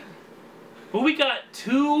 But we got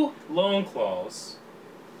 2 Lone Claws.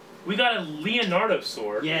 We got a Leonardo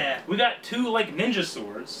sword. Yeah. We got 2 like ninja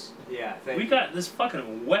swords. Yeah, We got this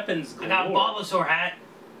fucking weapons I galore. got a Bulbasaur hat,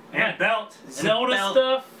 Yeah. Belt. Zelda belt.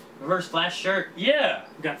 stuff. reverse flash shirt, Yeah.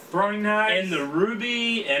 We got throwing knives. And the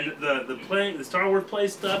Ruby and the Star Wars play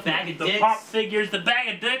stuff. Bag of the dicks. pop figures, the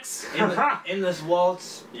bag of dicks. Endless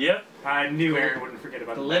waltz. Yep. I knew Aaron wouldn't forget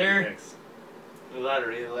about The the litter. Mix. The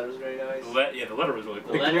letter's very nice. The letter was really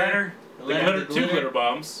cool. The The letter. glitter. the The letter, glitter, the 2 glitter, glitter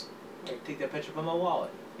bombs. I can take that picture from my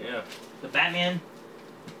wallet. Yeah. the Batman.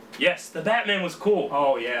 Yes, the Batman was cool.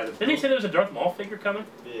 Oh yeah. Didn't he say there was a Darth Maul figure coming?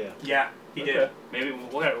 Yeah. Yeah, he Okay. did. Maybe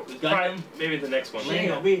we'll have Gundam. probably maybe the next one. She ain't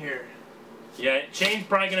gonna be here. Yeah, Shane's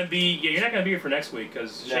probably gonna be. Yeah, you're not gonna be here for next week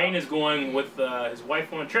because No. Shane is going with his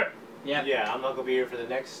wife on a trip. Yep. Yeah, I'm not gonna be here for the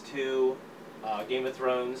next 2 Game of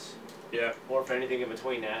Thrones, Yeah. or for anything in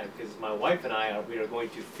between that, because my wife and we are going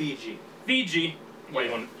to Fiji. Fiji. Why Yeah.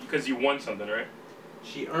 you want? Because you won something, right?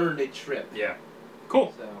 She earned a trip. Yeah.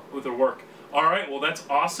 Cool. So With her work. All right. Well, that's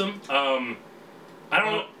awesome. I don't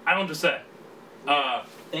know what to say.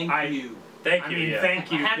 Thank you. Thank I you. mean, yeah.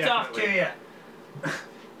 thank you. Hats off to definitely. you.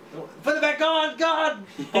 put it back on, God.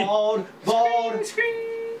 Bald, bald.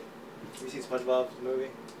 Screen. Have you seen SpongeBob's movie?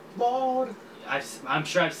 Bald. I'm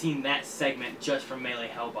sure I've seen that segment just from Melee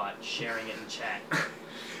Hellbot sharing it in chat.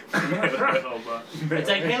 It's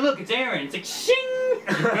like, hey, look, it's Aaron. It's like,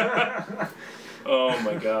 shing. Oh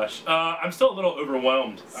my gosh. I'm still a little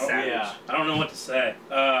overwhelmed. Yeah. I don't know what to say.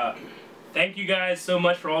 Thank you guys so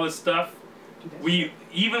much for all this stuff.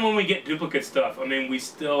 Even when we get duplicate stuff, I mean, we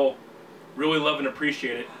still really love and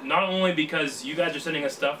appreciate it. Not only because you guys are sending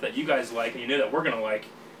us stuff that you guys like and you know that we're gonna like,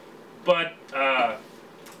 but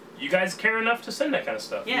you guys care enough to send that kind of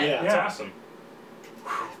stuff. Yeah. Yeah. It's awesome.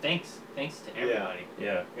 Thanks to everybody.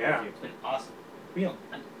 Yeah. Yeah. It's been awesome. Real.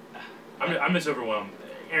 I'm just overwhelmed.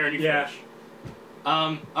 Aaron, you Yeah. finish.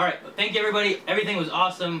 All right. Thank you, everybody. Everything was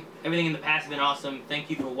awesome. Everything in the past has been awesome. Thank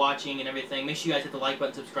you for watching and everything. Make sure you guys hit the like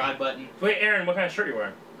button, subscribe button. Wait, Aaron, what kind of shirt you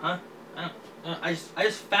wearing? I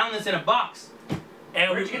just found this in a box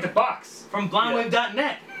And Where'd you get the box? from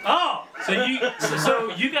blindwave.net. Oh,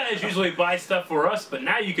 so you guys usually buy stuff for us, but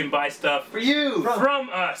now you can buy stuff For you. from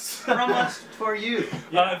us. From us for you.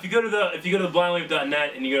 If you go to the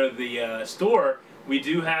blindwave.net and you go to the store, we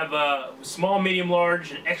do have small, medium,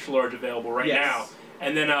 large, and extra large available right Yes. now.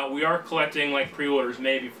 And then we are collecting like pre-orders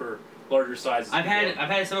maybe for larger sizes. I've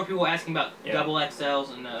had several people asking about Yeah. double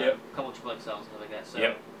XLs and Yep. a couple triple XLs and stuff like that. So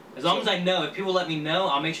Yep. as long as I know, if people let me know,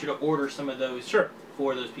 I'll make sure to order some of those Sure.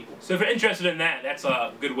 for those people. So if you're interested in that, that's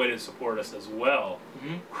a good way to support us as well.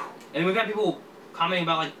 And we've got people commenting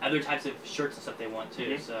about like other types of shirts and stuff they want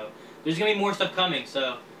too. Mhm. So there's gonna be more stuff coming.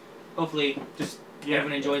 So hopefully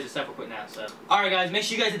everyone enjoys the stuff we're putting out. So alright guys, make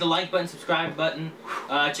sure you guys hit the like button, subscribe button.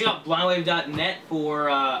 Check out blindwave.net for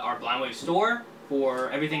our Blindwave store for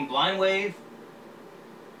everything Blindwave.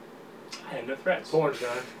 I have no threats. Porn,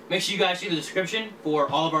 John. Make sure you guys see the description for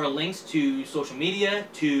all of our links to social media,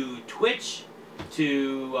 to Twitch,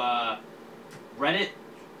 to Reddit,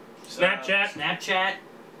 Snapchat,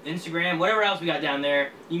 Instagram, whatever else we got down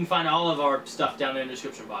there. You can find all of our stuff down there in the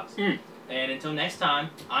description box. And until next time,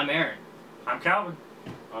 I'm Aaron. I'm Calvin.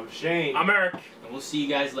 I'm Shane. I'm Eric. And we'll see you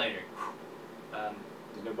guys later.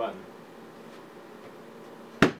 There's no button.